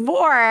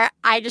more,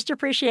 I just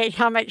appreciate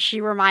how much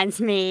she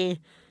reminds me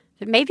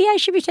that maybe I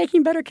should be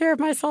taking better care of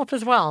myself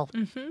as well.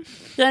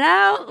 Mm-hmm. You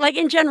know, like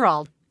in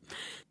general.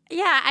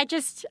 Yeah, I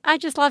just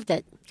loved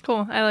it.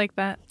 Cool. I like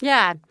that.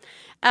 Yeah.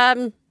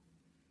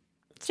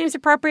 Seems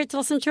appropriate to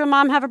listen to a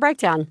mom have a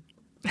breakdown.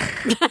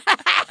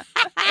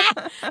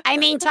 I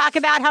mean, talk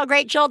about how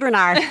great children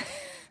are.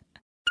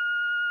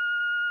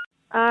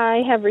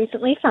 I have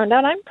recently found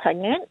out I'm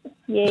pregnant.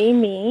 Yay,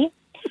 me.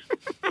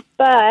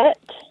 But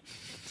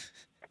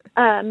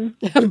I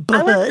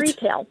work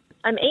retail.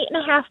 I'm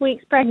 8.5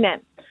 weeks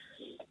pregnant.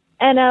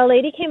 And a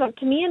lady came up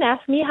to me and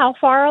asked me how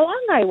far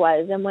along I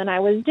was and when I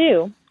was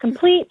due.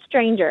 Complete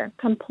stranger.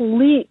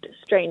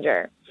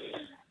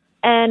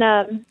 And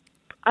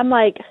I'm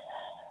like,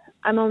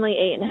 I'm only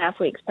 8.5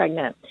 weeks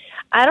pregnant.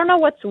 I don't know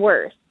what's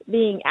worse,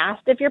 being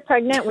asked if you're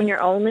pregnant when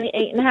you're only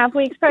 8.5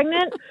 weeks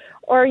pregnant,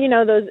 or, you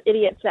know, those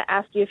idiots that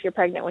ask you if you're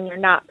pregnant when you're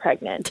not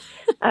pregnant.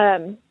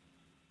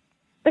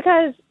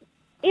 Because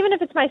even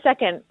if it's my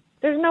second,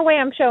 there's no way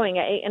I'm showing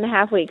at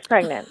 8.5 weeks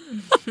pregnant.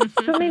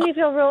 So it made me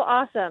feel real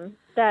awesome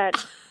that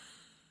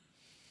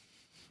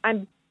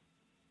I'm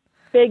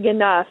big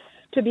enough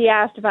to be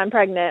asked if I'm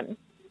pregnant.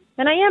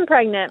 And I am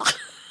pregnant,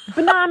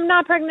 but no, I'm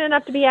not pregnant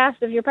enough to be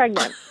asked if you're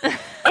pregnant.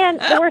 And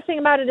the worst thing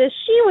about it is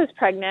she was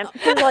pregnant.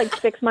 She was like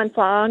 6 months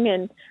long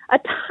and a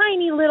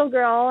tiny little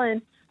girl.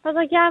 And I was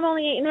like, yeah, I'm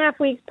only 8.5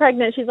 weeks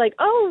pregnant. She's like,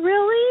 oh,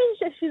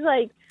 really? She's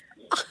like,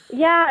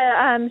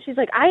 yeah. She's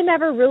like, I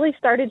never really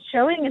started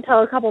showing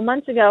until a couple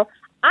months ago.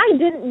 I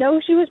didn't know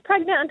she was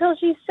pregnant until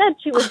she said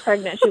she was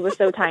pregnant. She was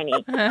so tiny.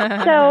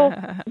 So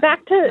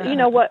back to, you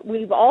know, what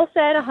we've all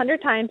said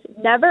 100 times,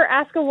 never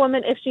ask a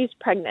woman if she's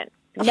pregnant.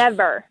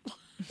 Never.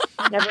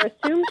 Never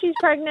assume she's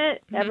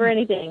pregnant, never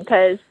anything,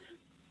 because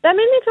that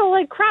made me feel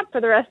like crap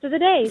for the rest of the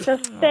day. So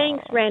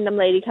thanks, random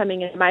lady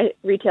coming into my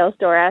retail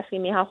store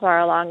asking me how far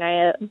along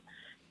I am.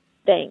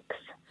 Thanks.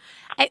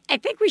 I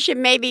think we should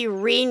maybe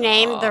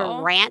rename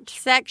the rant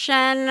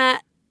section.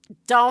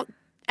 Don't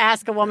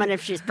ask a woman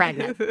if she's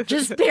pregnant.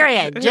 Just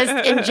period.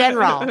 Just in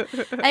general.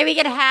 Like we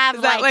could have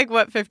Is that like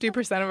what,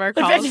 50% of our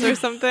calls or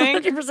something?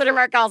 50% of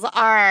our calls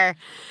are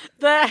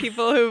the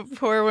people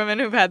poor women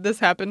who've had this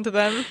happen to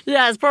them.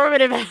 Yes, poor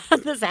women who've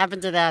had this happen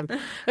to them.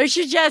 There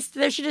should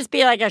just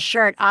be like a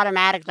shirt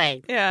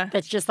automatically. Yeah.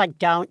 That's just like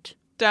don't.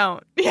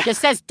 Don't. It just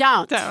says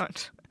don't.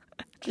 Don't.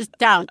 Just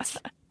don't.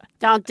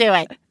 Don't do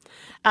it.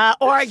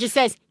 Or it just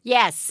says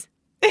yes.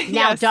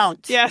 Now yes.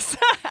 don't. Yes.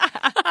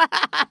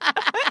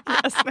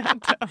 Yes, now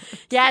don't.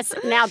 Yes,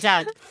 now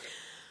don't.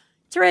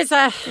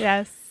 Theresa.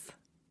 Yes.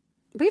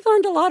 We've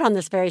learned a lot on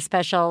this very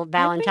special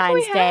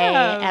Valentine's Day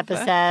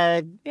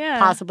episode. Yeah.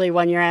 Possibly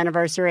 1 year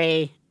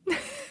anniversary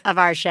of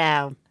our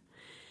show.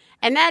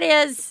 And that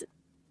is,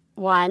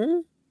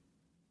 one,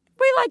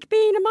 we like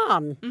being a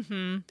mom.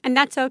 Mm-hmm. And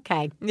that's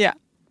okay. Yeah.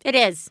 It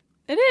is.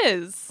 It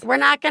is. We're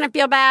not going to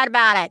feel bad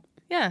about it.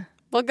 Yeah.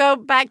 We'll go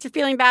back to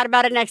feeling bad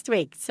about it next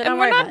week. So don't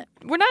worry about it.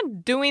 We're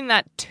not doing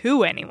that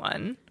to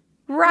anyone.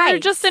 Right. We're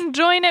just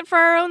enjoying it for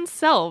our own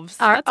selves.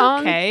 That's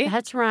okay.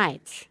 That's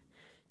right.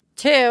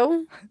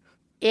 2,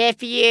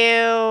 if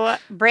you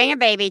bring a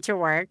baby to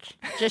work,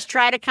 just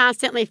try to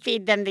constantly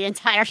feed them the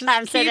entire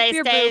time. Keep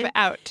your boob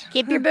out.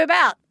 Keep your boob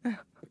out.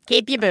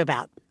 Keep your boob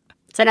out.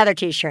 It's another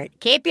T-shirt.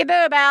 Keep your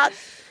boob out.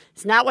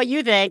 It's not what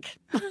you think.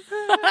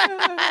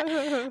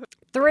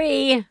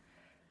 3,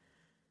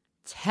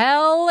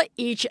 tell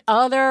each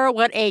other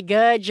what a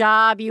good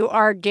job you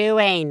are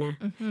doing.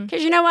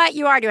 Because you know what?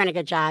 You are doing a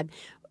good job.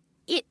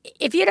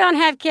 If you don't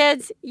have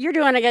kids, you're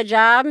doing a good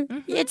job.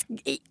 It's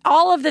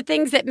all of the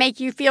things that make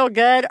you feel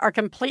good are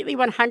completely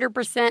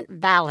 100%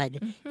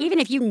 valid, even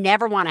if you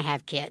never want to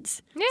have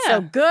kids. Yeah.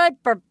 So good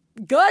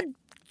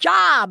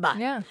job.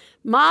 Yeah.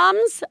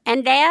 Moms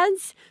and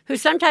dads who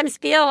sometimes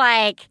feel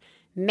like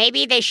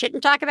maybe they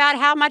shouldn't talk about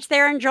how much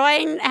they're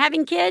enjoying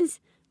having kids,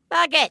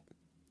 fuck it.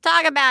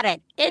 Talk about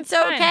it. It's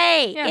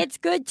okay. Yeah. It's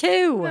good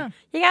too. Yeah.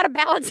 You got to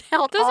balance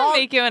out. Doesn't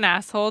make you an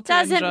asshole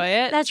to enjoy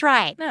it. That's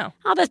right. No.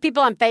 All those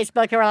people on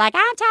Facebook who are like,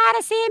 I'm tired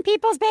of seeing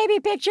people's baby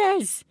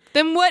pictures.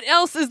 Then what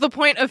else is the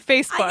point of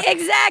Facebook?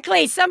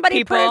 Exactly.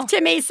 Somebody prove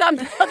to me some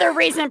other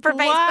reason for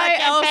Facebook Why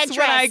and else Pinterest.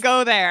 would I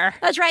go there?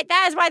 That's right.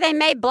 That is why they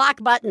made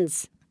block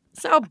buttons.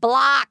 So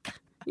block.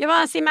 You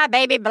want to see my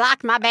baby?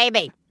 Block my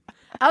baby.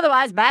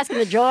 Otherwise, bask in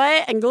the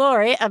joy and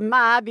glory of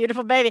my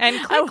beautiful baby.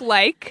 And click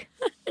like.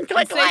 And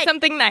click say like.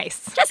 Something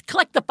nice. Just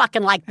click the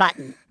fucking like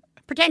button.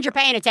 Pretend you're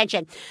paying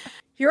attention.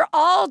 You're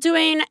all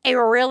doing a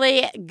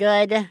really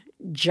good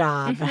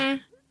job.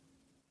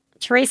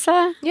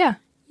 Teresa? Yeah.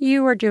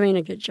 You are doing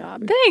a good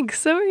job. Thanks.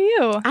 So are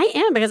you. I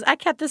am, because I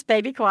kept this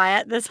baby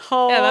quiet this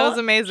whole that was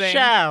amazing.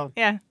 show.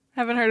 Yeah.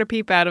 Haven't heard a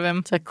peep out of him.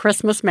 It's a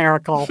Christmas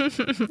miracle.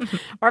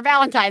 Or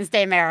Valentine's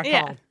Day miracle.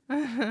 Yeah.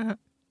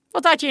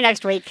 We'll talk to you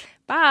next week.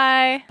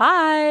 Bye.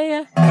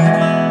 Bye.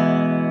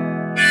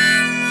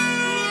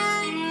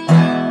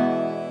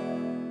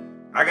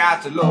 I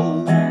got the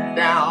low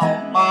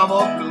down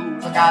mama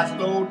blues. I got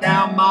the low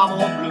down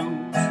mama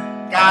blues.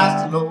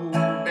 Got the low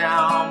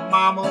down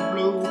mama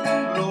blues.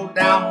 Low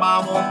down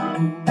mama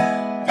blues.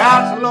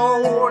 Got the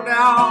low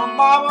down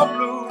mama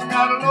blues.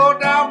 Got the low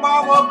down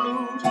mama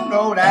blues. You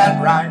know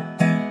that's right.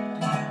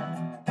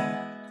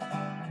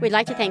 We'd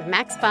like to thank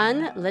Max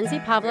Fun, Lindsay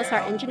Pavlis,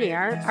 our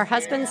engineer, our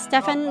husbands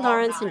Stefan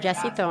Lawrence and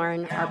Jesse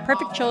Thorne, our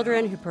perfect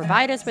children who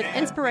provide us with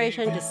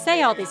inspiration to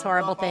say all these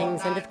horrible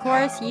things, and of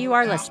course, you,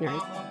 our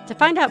listeners. To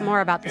find out more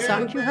about the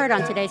songs you heard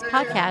on today's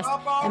podcast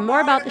and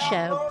more about the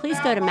show, please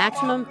go to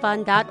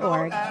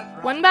MaximumFun.org.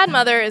 One Bad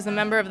Mother is a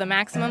member of the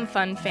Maximum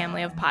Fun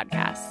family of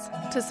podcasts.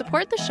 To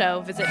support the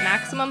show, visit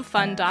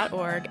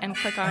MaximumFun.org and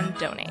click on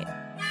Donate.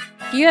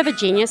 If you have a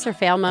genius or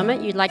fail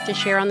moment you'd like to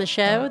share on the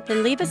show,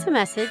 then leave us a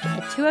message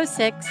at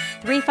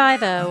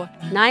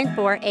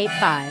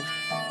 206-350-9485.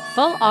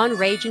 Full-on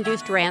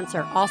rage-induced rants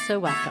are also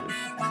welcome.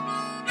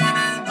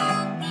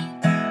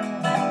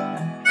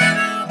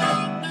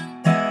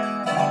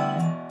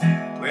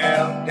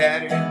 Well,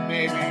 Daddy and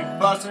baby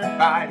fussing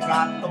fight.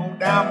 Got low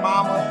down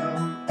mama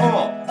blues.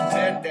 Oh,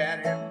 said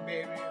Daddy and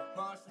baby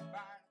fussing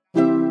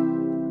fight.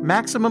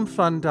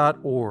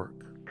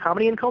 MaximumFun.org.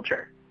 Comedy and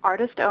culture.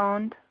 Artist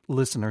owned.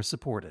 Listener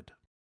supported.